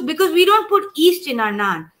used to, because we don't put yeast in our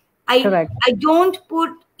naan. I Correct. I don't put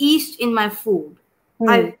yeast in my food.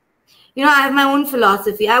 Hmm. I have my own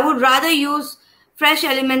philosophy. I would rather use fresh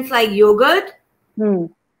elements like yogurt, Hmm.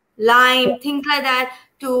 lime, things like that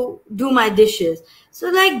to do my dishes. So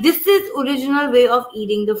like this is original way of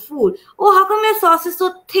eating the food. Oh, how come your sauce is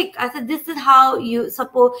so thick? I said this is how you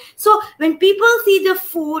suppose. So when people see the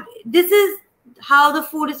food, this is how the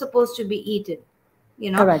food is supposed to be eaten.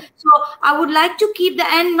 Correct. So I would like to keep the,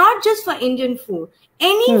 and not just for Indian food,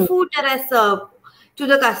 any Hmm. food that I serve to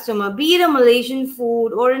the customer, be it a Malaysian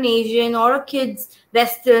food or an Asian or a kids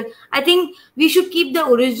Western, I think we should keep the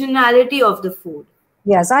originality of the food.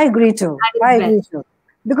 Yes, I agree too. That is I agree best. too.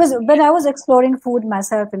 Because when I was exploring food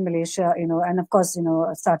myself in Malaysia, and of course,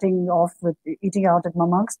 starting off with eating out at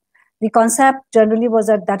Mamak's, the concept generally was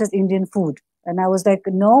that is Indian food. And I was like,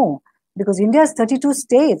 no, because India has 32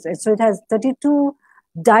 states. So it has 32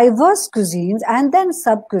 diverse cuisines and then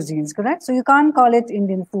sub cuisines, correct? So you can't call it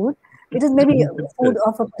Indian food. It is maybe food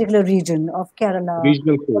of a particular region, of Kerala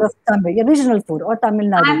Regional or food. of Tamil, yeah, regional food or Tamil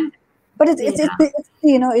Nadu. And But it's yeah, it's it's, it's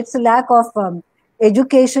it's a lack of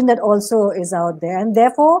education that also is out there, and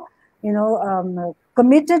therefore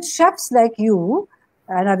committed chefs like you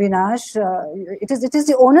and Avinash, it is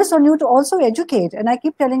the onus on you to also educate. And I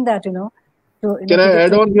keep telling that Can to I the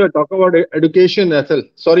add on here? Talk about education, Ethel.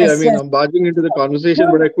 Sorry, I yes, mean yes. I'm barging into the conversation,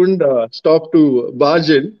 No, but I couldn't stop to barge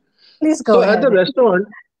in. please So go ahead. at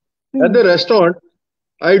Hmm. the restaurant,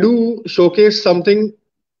 I do showcase something.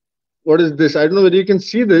 What is this? I don't know whether you can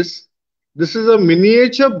see this. This is a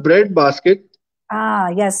miniature bread basket Ah,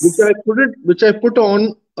 which yes. I put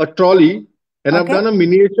on a trolley, and I've Okay. done a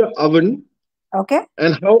miniature oven Okay.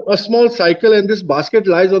 and how a small cycle and this basket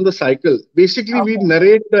lies on the cycle. Basically, we Okay.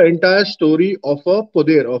 narrate the entire story of a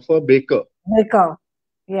poder, of a baker. Baker.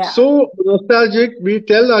 Yeah. So nostalgic, we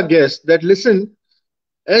tell our guests that listen,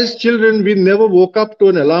 As children, we never woke up to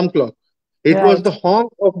an alarm clock. It was Right. the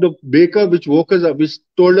honk of the baker which woke us up, which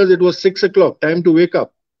told us it was 6 o'clock, time to wake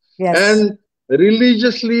up. Yes. And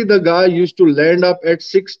religiously, the guy used to land up at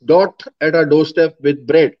 6 dot at our doorstep with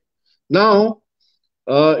bread. Now,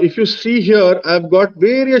 if you see here, I've got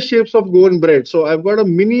various shapes of Goan bread. So I've got a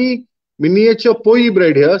miniature poi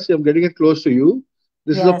bread here. See, I'm getting it close to you.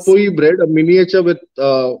 This is a Yes. poi bread, a miniature with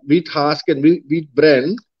wheat husk and wheat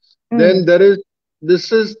bran. Then Mm. there is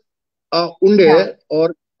this is Yeah. unde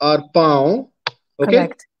or our pav. Okay,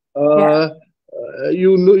 Correct. Yeah.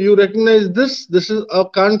 you recognize this? This is a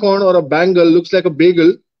cancorn or a bangle. Looks like a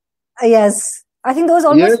bagel. Yes. I think those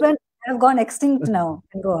Yes. almost went have gone extinct now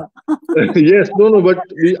in Goa. Yes, no, no, but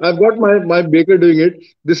I've got my baker doing it.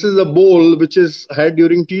 This is a bowl which is had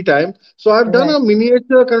during tea time. So I've done Right. a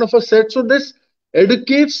miniature kind of a set. So this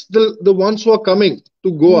educates the ones who are coming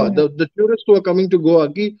to Goa, Mm. the tourists who are coming to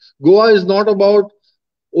Goa. Ki Goa is not about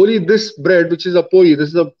only this bread, which is a poi. This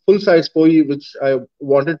is a full size poi, which I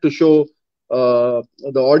wanted to show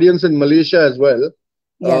the audience in Malaysia as well.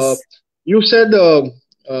 Uh, Yes. you said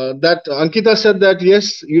that Ankita said that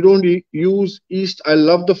yes, you don't use yeast. I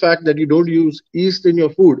love the fact that you don't use yeast in your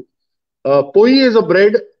food. Poi is a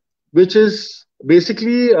bread which is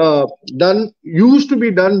basically used to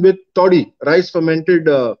be done with toddy, rice fermented,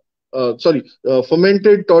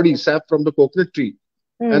 fermented toddy, sap from the coconut tree,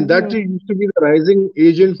 and Mm. that Mm. used to be the rising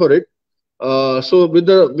agent for it. So with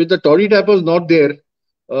the toddy tappers not there,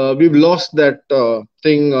 we've lost that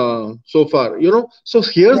thing so far. So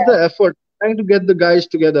here's Yeah. the effort, trying to get the guys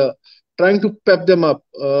together, trying to pep them up.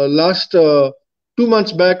 Last 2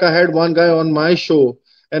 months back, I had one guy on my show,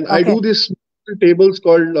 and I Okay. do these tables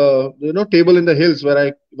called table in the hills where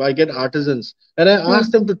I get artisans, and I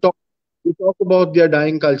ask them Mm. to talk. They talk about their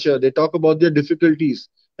dying culture. They talk about their difficulties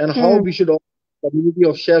and how Mm. we should all community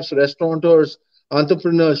of chefs, restaurateurs,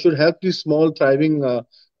 entrepreneurs should help these small thriving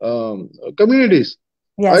communities.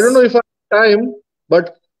 I don't know Yes. if I have time,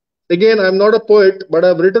 but again, I'm not a poet, but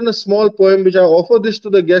I've written a small poem which I offer this to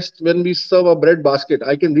the guests when we serve a bread basket.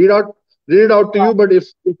 I can read it out to you, but if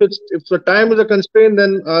the time is a constraint,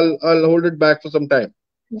 then I'll hold it back for some time.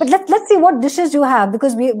 But let's see what dishes you have,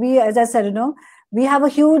 because we as I said, we have a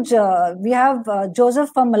huge we have Joseph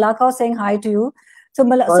from Malacca saying hi to you. So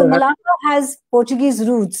I- Malacca has Portuguese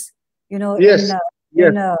roots, yes, yes,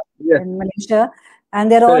 in uh, yes, in Malaysia,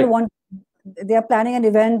 and correct. they are planning an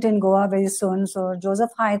event in Goa very soon. So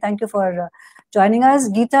Joseph, hi, thank you for joining us.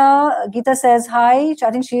 Geeta says hi.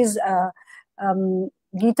 I think um,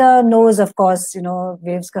 Geeta knows, of course,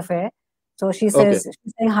 Waves Cafe. So Okay. she's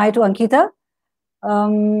saying hi to Ankita.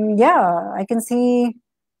 Yeah, I can see.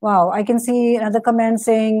 Wow, I can see another comment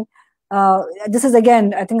saying, this is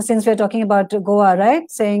again, I think since we're talking about Goa, right?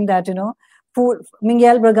 Saying that, food,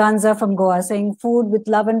 Miguel Braganza from Goa saying, food with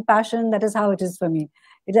love and passion, that is how it is for me.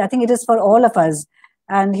 I think it is for all of us.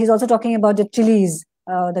 And he's also talking about the chilies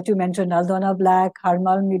that you mentioned, Aldona Black,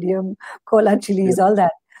 Harmal Medium, Cola chilies, Yes, all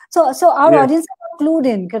that. So our yes, audience are clued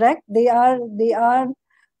in, correct? They are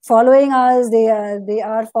following us. They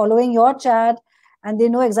are following your chat, and they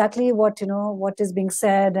know exactly what is being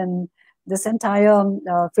said, and this entire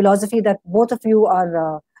philosophy that both of you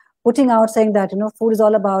are putting out, saying that food is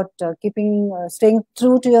all about staying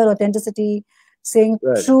true to your authenticity, staying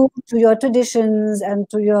right, true to your traditions and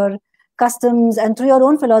to your customs, and to your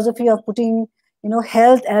own philosophy of putting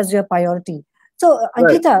health as your priority. So right.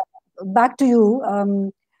 Ankita, back to you.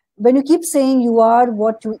 When you keep saying you are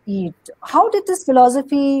what you eat, how did this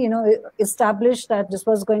philosophy establish that this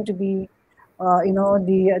was going to be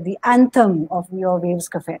the anthem of your Waves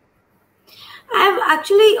Cafe? I've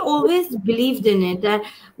actually always believed in it that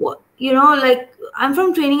like I'm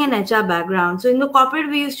from training and HR background. So in the corporate,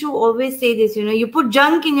 we used to always say this. You put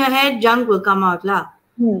junk in your head, junk will come out, lah.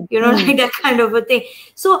 Hmm. Hmm. Like that kind of a thing.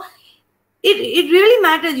 So it really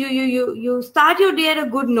matters. You start your day at a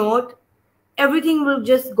good note, everything will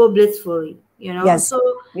just go blissfully. Yes.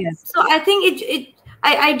 Yes. So I think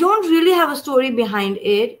I don't really have a story behind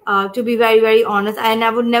it, to be very, very honest, and I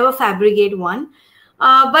would never fabricate one.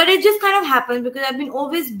 But it just kind of happened because I've been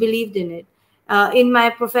always believed in it, in my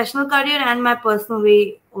professional career and my personal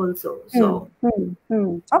way also. Hmm. So Hmm.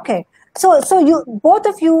 Hmm. Okay. So you both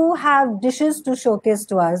of you have dishes to showcase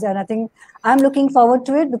to us, and I think I'm looking forward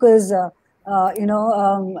to it because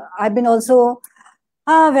I've been also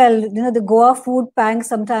well, the Goa food pang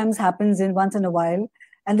sometimes happens in once in a while,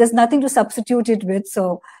 and there's nothing to substitute it with.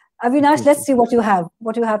 So, Avinash, let's see what you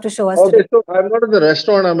have to show us Okay, today. so I'm not at the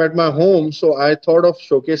restaurant, I'm at my home. So I thought of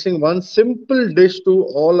showcasing one simple dish to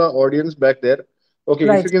all our audience back there. Okay, if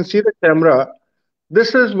Right. you can see the camera,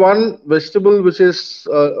 This is one vegetable which is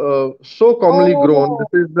so commonly grown. Oh,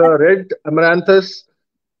 This is that, the red amaranthus.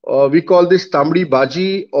 We call this tamdi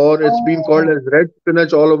bhaji, or it's been called oh, as red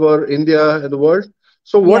spinach all over India and the world.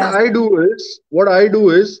 So yes. what I do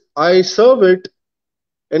is I serve it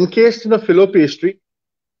encased in a filo pastry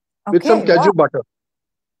with some Okay, wow. cashew butter.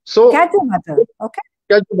 So Cashew butter. Okay.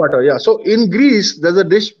 cashew butter, yeah. So in Greece, there's a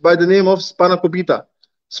dish by the name of spanakopita.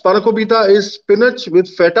 Spanakopita is spinach with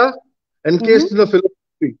feta Mm-hmm. encased in a filo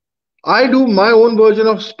pastry. I do my own version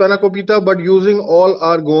of spanakopita, but using all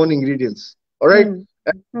our Goan ingredients. All right. Mm.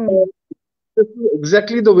 And, Mm. this is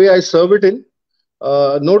exactly the way I serve it in.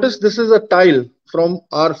 Notice this is a tile from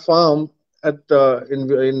our farm at in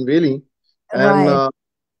Veli, and Right.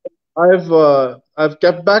 I've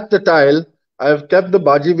kept back the tile. I've kept the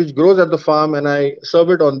bhaji which grows at the farm, and I serve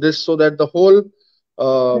it on this so that the whole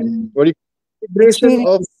Mm. what do you, integration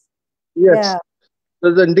of, Experience. yes, Yeah.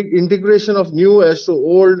 there's an integration of new as to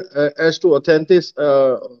old, as to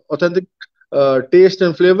authentic taste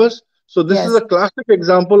and flavors. So this is Yes. a classic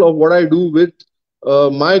example of what I do with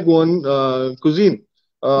my Goan cuisine.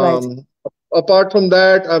 Right. Apart from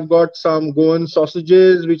that, I've got some Goan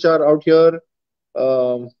sausages which are out here.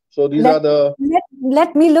 So these Let are the,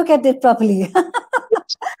 let me look at it properly.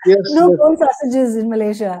 yes, No yes, bone sausages in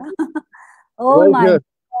Malaysia. Oh right my here.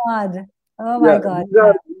 God. Oh my Yeah, God.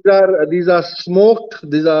 Yeah. these are smoked.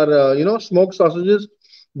 These are smoked sausages.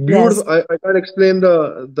 Yes. Beautiful. I can't explain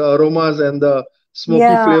the aromas and the smoky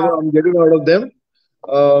Yeah. flavor I'm getting out of them.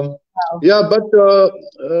 Um, Wow. yeah, but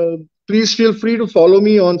please feel free to follow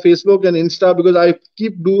me on Facebook and Insta, because I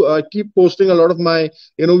keep posting a lot of my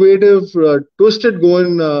innovative twisted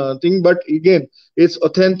Goan thing. But again, it's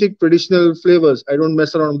authentic traditional flavors. I don't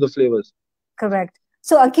mess around with the flavors. Correct.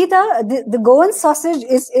 So Ankita, the Goan sausage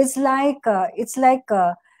is like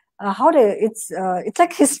how do it's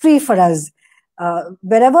like history for us.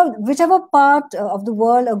 Whichever part of the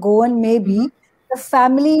world a Goan may Mhm. be, the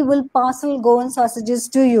family will parcel Goan sausages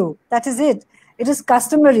to you. That is it. It is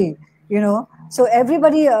customary, you know. So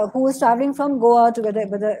everybody who is traveling from Goa to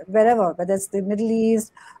wherever, whether it's the Middle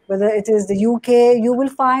East, whether it is the UK, you will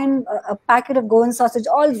find a packet of Goan sausage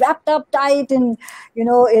all wrapped up tight in, in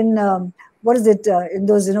what is it in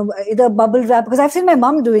those, either bubble wrap, because I've seen my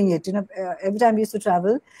mom doing it, every time we used to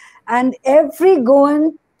travel, and every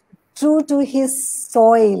Goan, true to his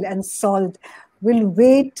soil and salt, will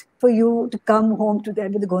wait for you to come home to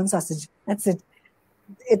them with the Goan sausage. That's it.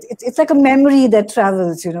 It's like a memory that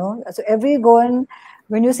travels, so every Goan,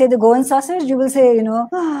 when you say the Goan sausage, you will say,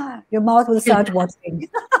 your mouth will start watering.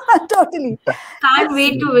 Totally. Can't That's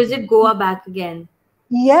wait to visit Goa back again.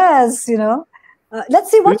 Yes,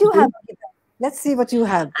 let's see what Please you have, do. Akita. Let's see what you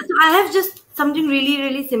have. So I have just something really,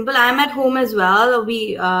 really simple. I'm at home as well.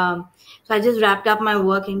 So I just wrapped up my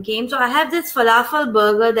work and came. So I have this falafel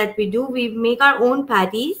burger that we do. We make our own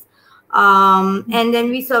patties, and then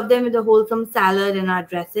we serve them with a wholesome salad and our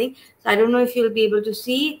dressing. So I don't know if you'll be able to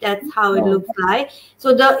see. That's how it Oh, looks like.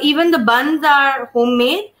 So even the buns are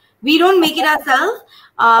homemade. We don't make it ourselves,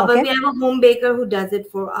 but okay. we have a home baker who does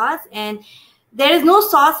it for us. And there is no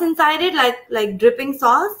sauce inside it, like dripping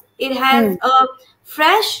sauce. It has Hmm. a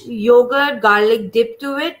fresh yogurt garlic dip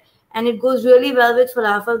to it, and it goes really well with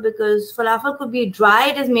falafel because falafel could be dry.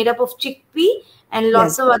 It is made up of chickpea and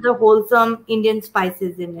lots Yes. of other wholesome Indian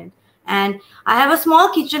spices in it. And I have a small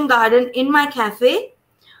kitchen garden in my cafe.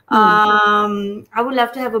 Hmm. I would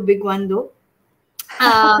love to have a big one though.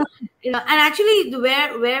 uh, and actually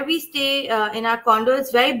where we stay in our condo,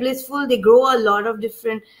 it's very blissful. They grow a lot of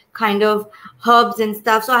different kind of herbs and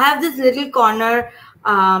stuff. So I have this little corner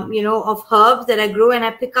of herbs that I grow, and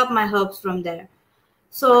I pick up my herbs from there. Okay.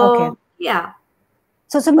 So yeah,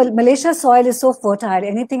 So Malaysia soil is so fertile.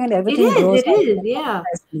 Anything and everything grows it out is, there yeah,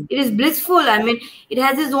 nicely. it is blissful. I mean, it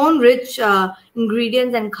has its own rich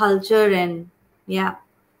ingredients and culture, and yeah.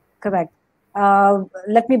 Correct.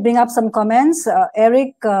 Let me bring up some comments.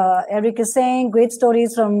 Eric is saying great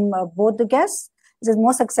stories from both the guests. He says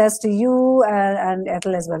more success to you and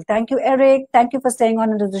Ethel as well. Thank you, Eric. Thank you for staying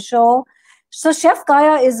on into the show. So Chef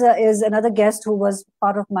Kaya is another guest who was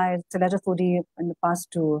part of my Stiletto Foodie in the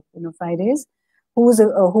past two Fridays, who's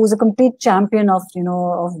a complete champion of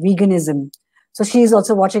of veganism. So she's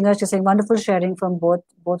also watching us. She's saying wonderful sharing from both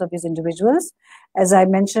of these individuals. As I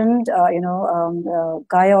mentioned,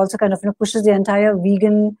 Kaya also kind of pushes the entire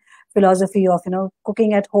vegan philosophy of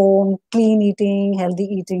cooking at home, clean eating, healthy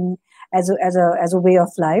eating as a way of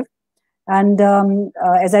life. And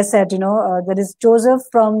as I said, there is Joseph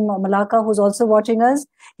from Malacca who's also watching us.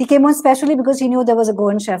 He came on specially because he knew there was a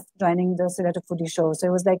Goan chef joining the Stiletto Foodie show. So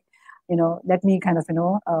it was like, let me kind of,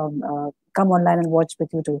 come online and watch with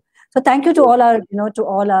you too. So thank you to all our,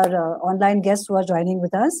 online guests who are joining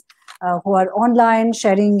with us, who are online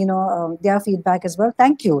sharing, their feedback as well.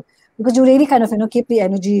 Thank you, because you really kind of, keep the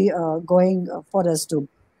energy going for us too.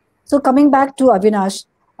 So coming back to Avinash,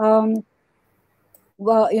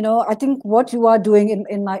 well, I think what you are doing,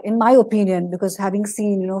 in my opinion, because having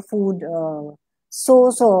seen, food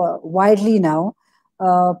so widely now,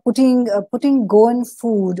 putting Goan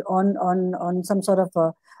food on some sort of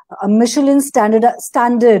a Michelin standard,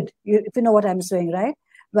 if you know what I'm saying,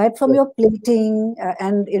 right from your plating,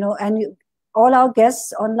 and all our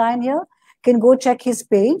guests online here can go check his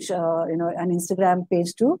page, an Instagram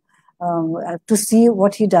page too, to see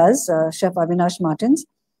what he does, Chef Avinash Martins.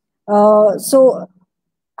 So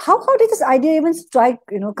how did this idea even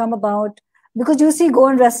come about? Because you see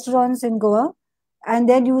Goan restaurants in Goa, and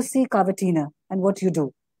then you see Cavatina and what you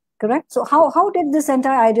do, correct? So how did this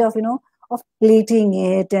entire idea of of plating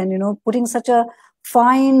it and putting such a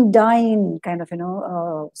fine dine kind of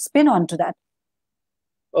spin onto that?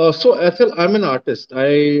 So Ethel, I'm an artist.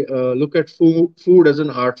 I look at food as an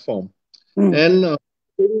art form, and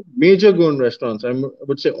major Goan restaurants, I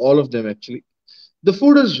would say all of them actually. The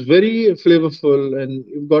food is very flavorful, and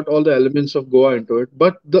you've got all the elements of Goa into it.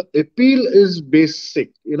 But the appeal is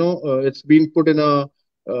basic. It's been put in a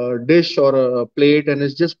dish or a plate, and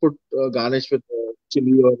it's just put garnished with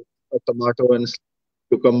chili or a tomato and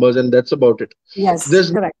cucumbers, and that's about it. Yes,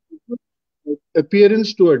 There's correct. no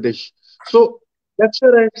appearance to a dish. So that's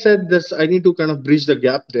where I said this. I need to kind of bridge the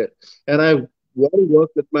gap there, and I want to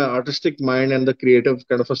work with my artistic mind and the creative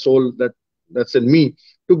kind of a soul that's in me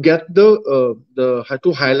to get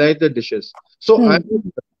to highlight the dishes. So I at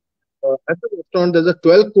the restaurant there's a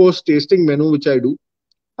 12-course tasting menu which I do,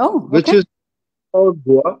 Oh, which okay. is about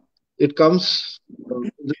Goa. It comes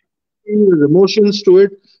with emotions to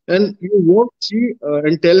it, and you won't see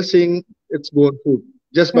and tell saying it's Goan food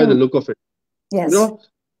just by the look of it. You Yes. know,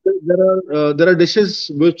 there are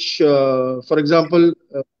dishes which, for example,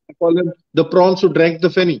 I call them the prawns who drank the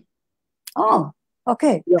fenny. Oh,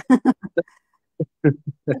 okay. Yeah.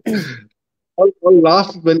 I'll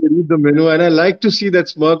laugh when they read the menu, and I like to see that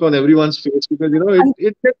smirk on everyone's face because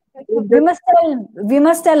We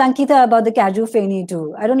must tell Ankita about the Kaju Feni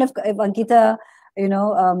too. I don't know if Ankita,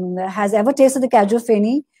 has ever tasted the Kaju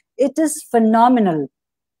Feni. It is phenomenal.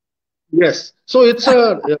 yes. So it's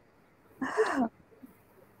a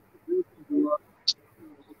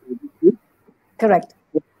Correct.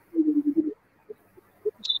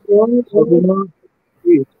 strong aroma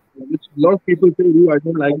taste, which a lot of people say, "Oh, I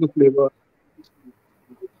don't like the flavor."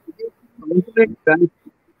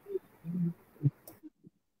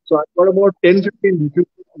 So I've got about 10, 15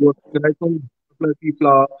 ingredients working, right from tea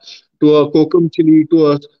flour to a kokum chili to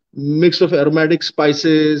a mix of aromatic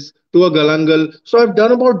spices to a galangal. So I've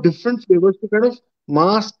done about different flavors to kind of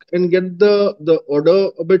mask and get the odor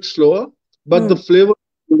a bit slower, but the flavor is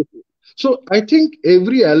beautiful. So I think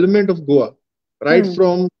every element of Goa, right Hmm.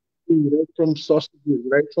 from sausages,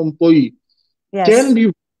 right from poi, can Yes.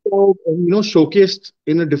 be showcased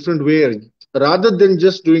in a different way rather than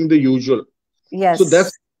just doing the usual. So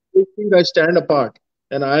that's Yes. I think I stand apart,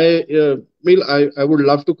 and I would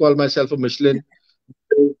love to call myself a Michelin.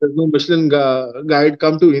 There's no Michelin guide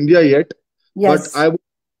come to India yet, but Yes. I would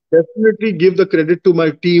definitely give the credit to my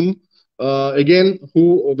team. Again,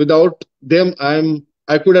 who without them,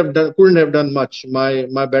 couldn't have done much.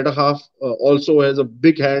 My better half also has a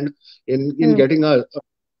big hand in Hmm. getting a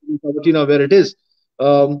Cavatina where it is.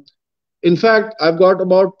 Um, in fact, I've got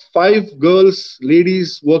about five girls,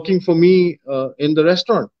 ladies working for me in the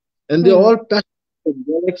restaurant, and they're Hmm. all passionate.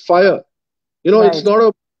 They're like fire. It's Right.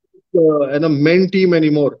 not a men team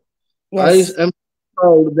anymore. I Yes. am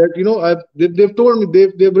proud that they've told me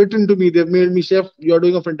they've written to me, they've mailed me, Chef, you're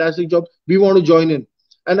doing a fantastic job. We want to join in,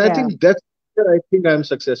 and I Yeah. think that's where I think I'm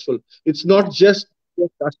successful. It's not just your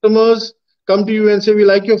customers come to you and say we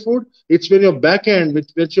like your food. It's when your back end,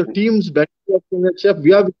 with your team's back end, saying that, Chef,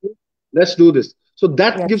 we are with you. Let's do this. So Yes.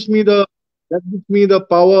 that gives me the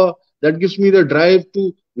power. That gives me the drive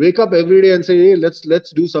to wake up every day and say, hey,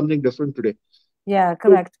 let's do something different today. Yeah. So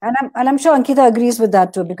Correct. And I'm sure Ankita agrees with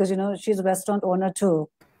that too, because she's a restaurant owner too.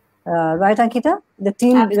 Right, Ankita? The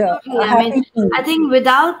team, Absolutely. a I mean, happy I team. think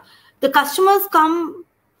without the customers come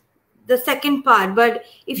the second part, but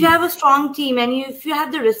if you have a strong team and if you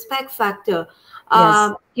have the respect factor, Yes.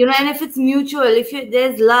 and if it's mutual,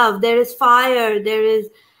 there's love, there is fire, there is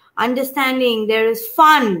understanding, there is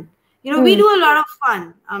fun. We Hmm. do a lot of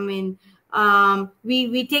fun. I mean,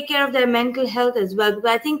 we take care of their mental health as well.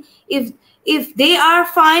 Because I think if they are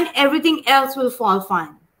fine, everything else will fall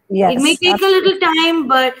fine. It may Yes, take a absolutely. little time,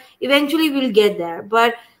 but eventually we'll get there.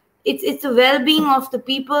 But it's the well-being of the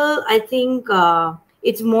people. I think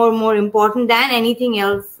it's more important than anything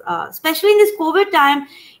else, especially in this COVID time,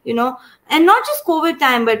 and not just COVID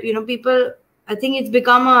time, but people. I think it's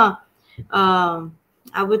become um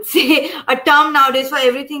I would say a term nowadays for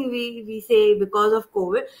everything we say because of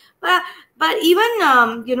COVID. But even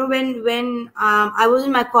when I was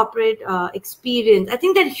in my corporate experience, I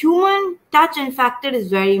think that human touch and factor is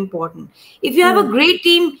very important. If you have a Mm, great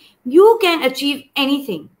team, you can achieve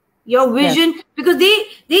anything. Your yes. vision, because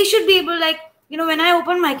they should be able, like, when I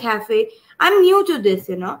open my cafe, I'm new to this.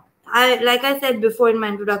 I, like I said before in my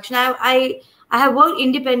introduction, I have worked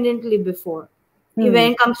independently before when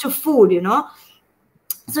Mm, it comes to food.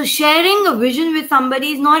 So sharing a vision with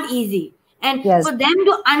somebody is not easy, and yes. for them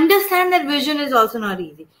to understand that vision is also not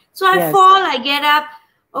easy. So I Yes. fall, I get up.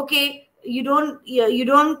 Okay, you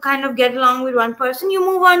don't kind of get along with one person, you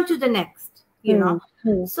move on to the next. Mm,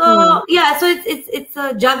 mm, So mm. yeah, so it's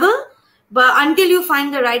a juggle, but until you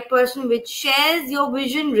find the right person which shares your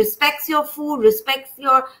vision, respects your food, respects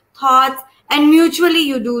your thoughts, and mutually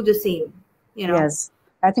you do the same. Yes.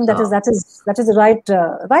 I think that is So that is that is the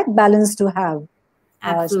right balance to have,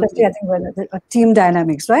 especially I absolutely. think when team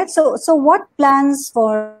dynamics, right? So what plans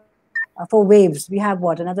for Waves? We have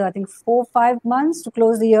what, another, I think, 4 5 months to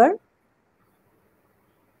close the year.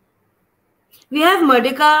 We have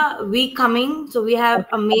Merdeka week coming, so we have Okay.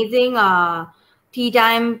 amazing tea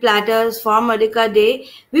time platters for Merdeka Day.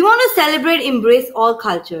 We want to celebrate, embrace all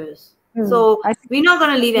cultures. Hmm. So I think we're not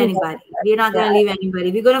going to leave we want anybody. that. We're not Yeah. going to leave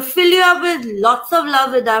anybody. We're going to fill you up with lots of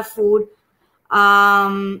love with our food.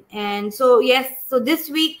 And so yes, so this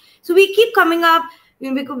week, so we keep coming up,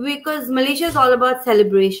 because Malaysia is all about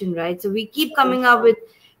celebration, right? So we keep coming up with,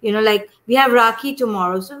 like, we have Rakhi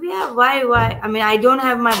tomorrow, so we have, why I mean, I don't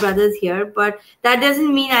have my brothers here, but that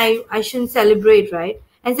doesn't mean I shouldn't celebrate, right?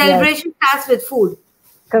 And Yes. celebration starts with food.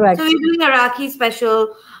 So Correct. we're doing a Rakhi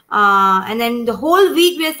special, and then the whole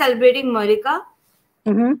week we're celebrating Marika,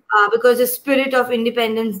 Mm-hmm. because the spirit of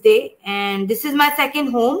Independence Day, and this is my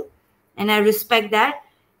second home, and I respect that.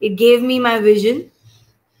 It gave me my vision.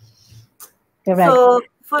 Correct. So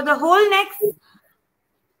for the whole next,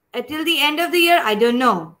 till the end of the year, I don't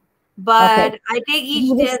know, Okay. but I take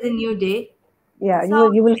You each day just, as a new day. yeah,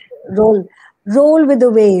 So you will roll with the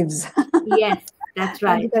waves. yes, that's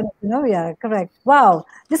And you right. can, yeah, correct. Wow.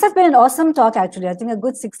 This has been an awesome talk, actually. I think a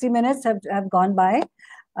good 60 minutes have gone by.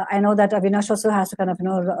 I know that Avinash also has to kind of,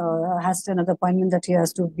 has another appointment that he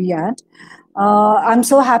has to be at. I'm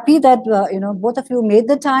so happy that, both of you made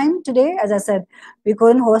the time today. As I said, we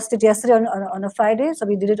couldn't host it yesterday on a Friday, so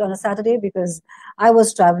we did it on a Saturday because I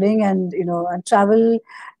was traveling, and travel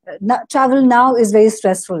now is very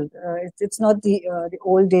stressful. It's not the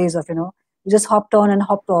old days of, you just hopped on and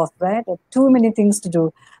hopped off, right? Too many things to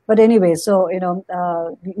do. But anyway, so,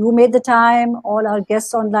 you made the time, all our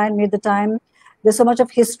guests online made the time. There's so much of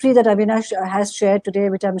history that Avinash has shared today,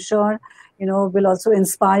 which I'm sure, will also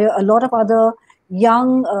inspire a lot of other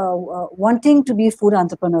young, wanting to be food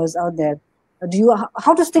entrepreneurs out there.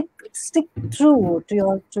 How to stick true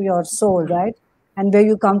to your soul, right? And where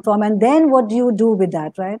you come from, and then what do you do with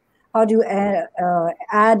that, right? How do you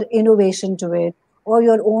add innovation to it, or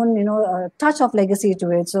your own, touch of legacy to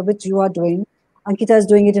it? So, which you are doing. Ankita is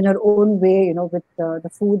doing it in her own way, with the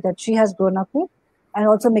food that she has grown up with, and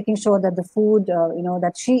also making sure that the food,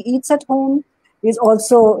 that she eats at home is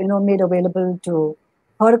also, made available to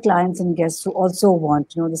her clients and guests who also want,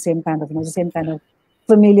 the same kind of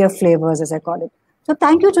familiar flavors, as I call it. So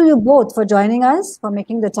thank you to you both for joining us, for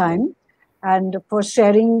making the time, and for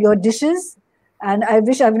sharing your dishes. And I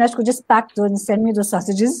wish Avinash could just pack those and send me those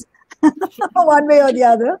sausages one way or the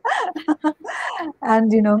other.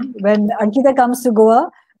 And when Ankita comes to Goa,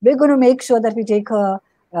 we're going to make sure that we take her,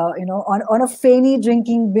 on a Fanny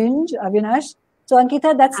drinking binge, Avinash. So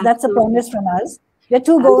Ankita, that's a Absolutely. promise from us. We're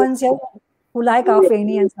two Goans here who like our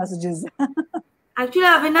Fanny and sausages. Actually,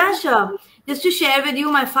 Avinash, just to share with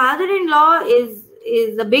you, my father-in-law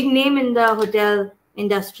is a big name in the hotel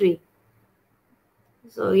industry.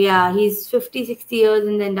 So yeah, he's 50, 60 years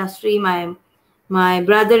in the industry. My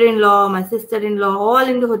brother-in-law, my sister-in-law, all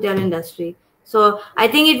in the hotel industry. So I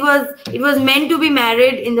think it was meant to be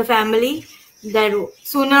married in the family, that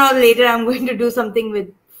sooner or later I'm going to do something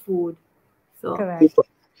with food. So Correct. Super.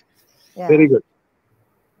 Yeah. Very good.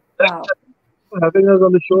 Wow. For having us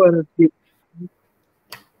on the show, and it's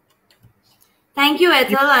thank you,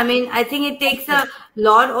 Ethel. I mean, I think it takes a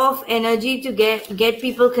lot of energy to get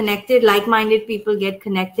people connected, like-minded people get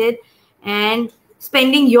connected, and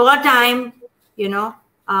spending your time, It's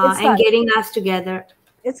and fun. getting us together.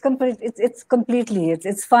 It's complete. It's completely.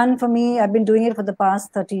 It's fun for me. I've been doing it for the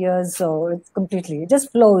past 30 years, so it's completely. It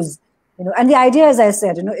just flows, you know. And the idea, as I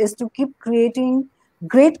said, you know, is to keep creating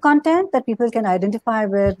great content that people can identify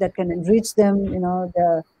with, that can enrich them, you know,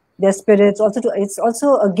 their spirits. Also, it's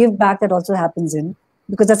also a give back that also happens in,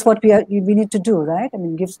 because that's what we need to do, right? I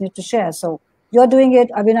mean, gifts need to share. So you're doing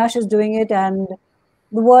it. Avinash is doing it, and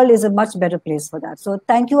the world is a much better place for that. So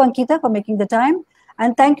thank you, Ankita, for making the time.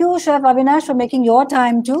 And thank you, Chef Avinash, for making your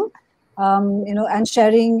time too, you know, and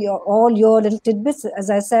sharing all your little tidbits. As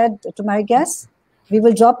I said to my guests, we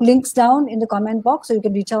will drop links down in the comment box so you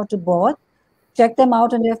can reach out to both. Check them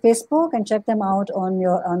out on their Facebook and check them out on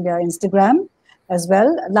their Instagram as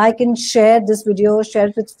well. Like and share this video, share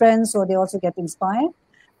it with friends so they also get inspired.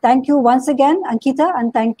 Thank you once again, Ankita,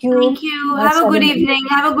 and thank you. Thank you. Have a good evening.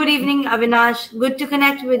 Have a good evening, Avinash. Good to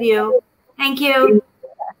connect with you. Thank you.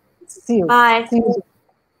 See you. Bye. See you.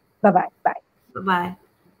 Bye-bye. Bye. Bye-bye.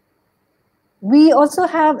 We also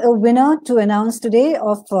have a winner to announce today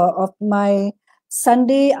of my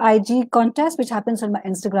Sunday IG contest, which happens on my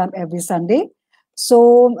Instagram every Sunday.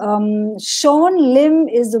 So Sean Lim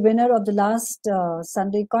is the winner of the last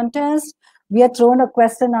Sunday contest. We have thrown a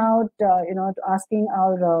question out, you know, asking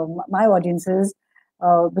our my audiences,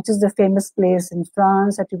 which is the famous place in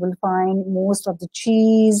France that you will find most of the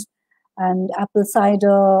cheese and apple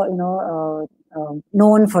cider, you know,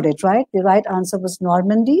 known for it, right? The right answer was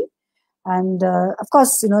Normandy. And of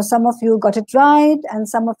course, you know, some of you got it right, and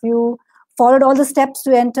some of you followed all the steps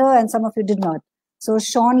to enter, and some of you did not. So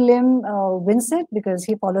Sean Lim wins it because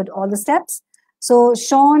he followed all the steps. So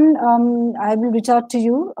Sean, I will reach out to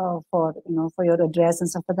you for, you know, for your address and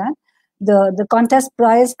stuff like that. The contest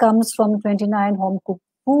prize comes from 29 home cooked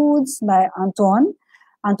foods by Antoine.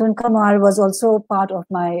 Antoine Kamar was also part of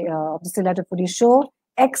my of the Stiletto Foodie show.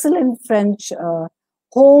 Excellent French,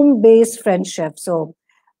 home-based French chef. So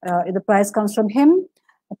the prize comes from him.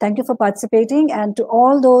 Thank you for participating. And to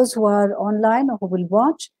all those who are online or who will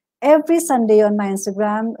watch, every Sunday on my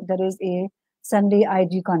Instagram, there is a Sunday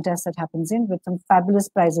IG contest that happens in with some fabulous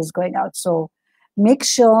prizes going out. So make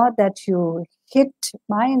sure that you hit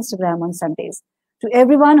my Instagram on Sundays. To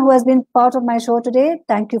everyone who has been part of my show today,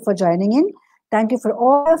 thank you for joining in. Thank you for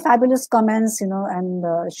all your fabulous comments, you know,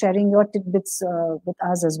 and sharing your tidbits with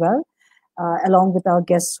us as well, along with our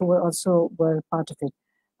guests who were part of it.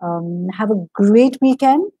 Have a great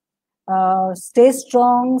weekend. Stay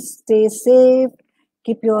strong, stay safe,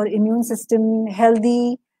 keep your immune system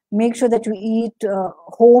healthy. Make sure that you eat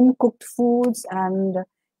home cooked foods and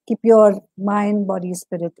keep your mind, body,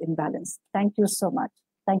 spirit in balance. Thank you so much.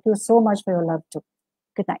 Thank you so much for your love too.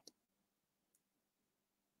 Good night.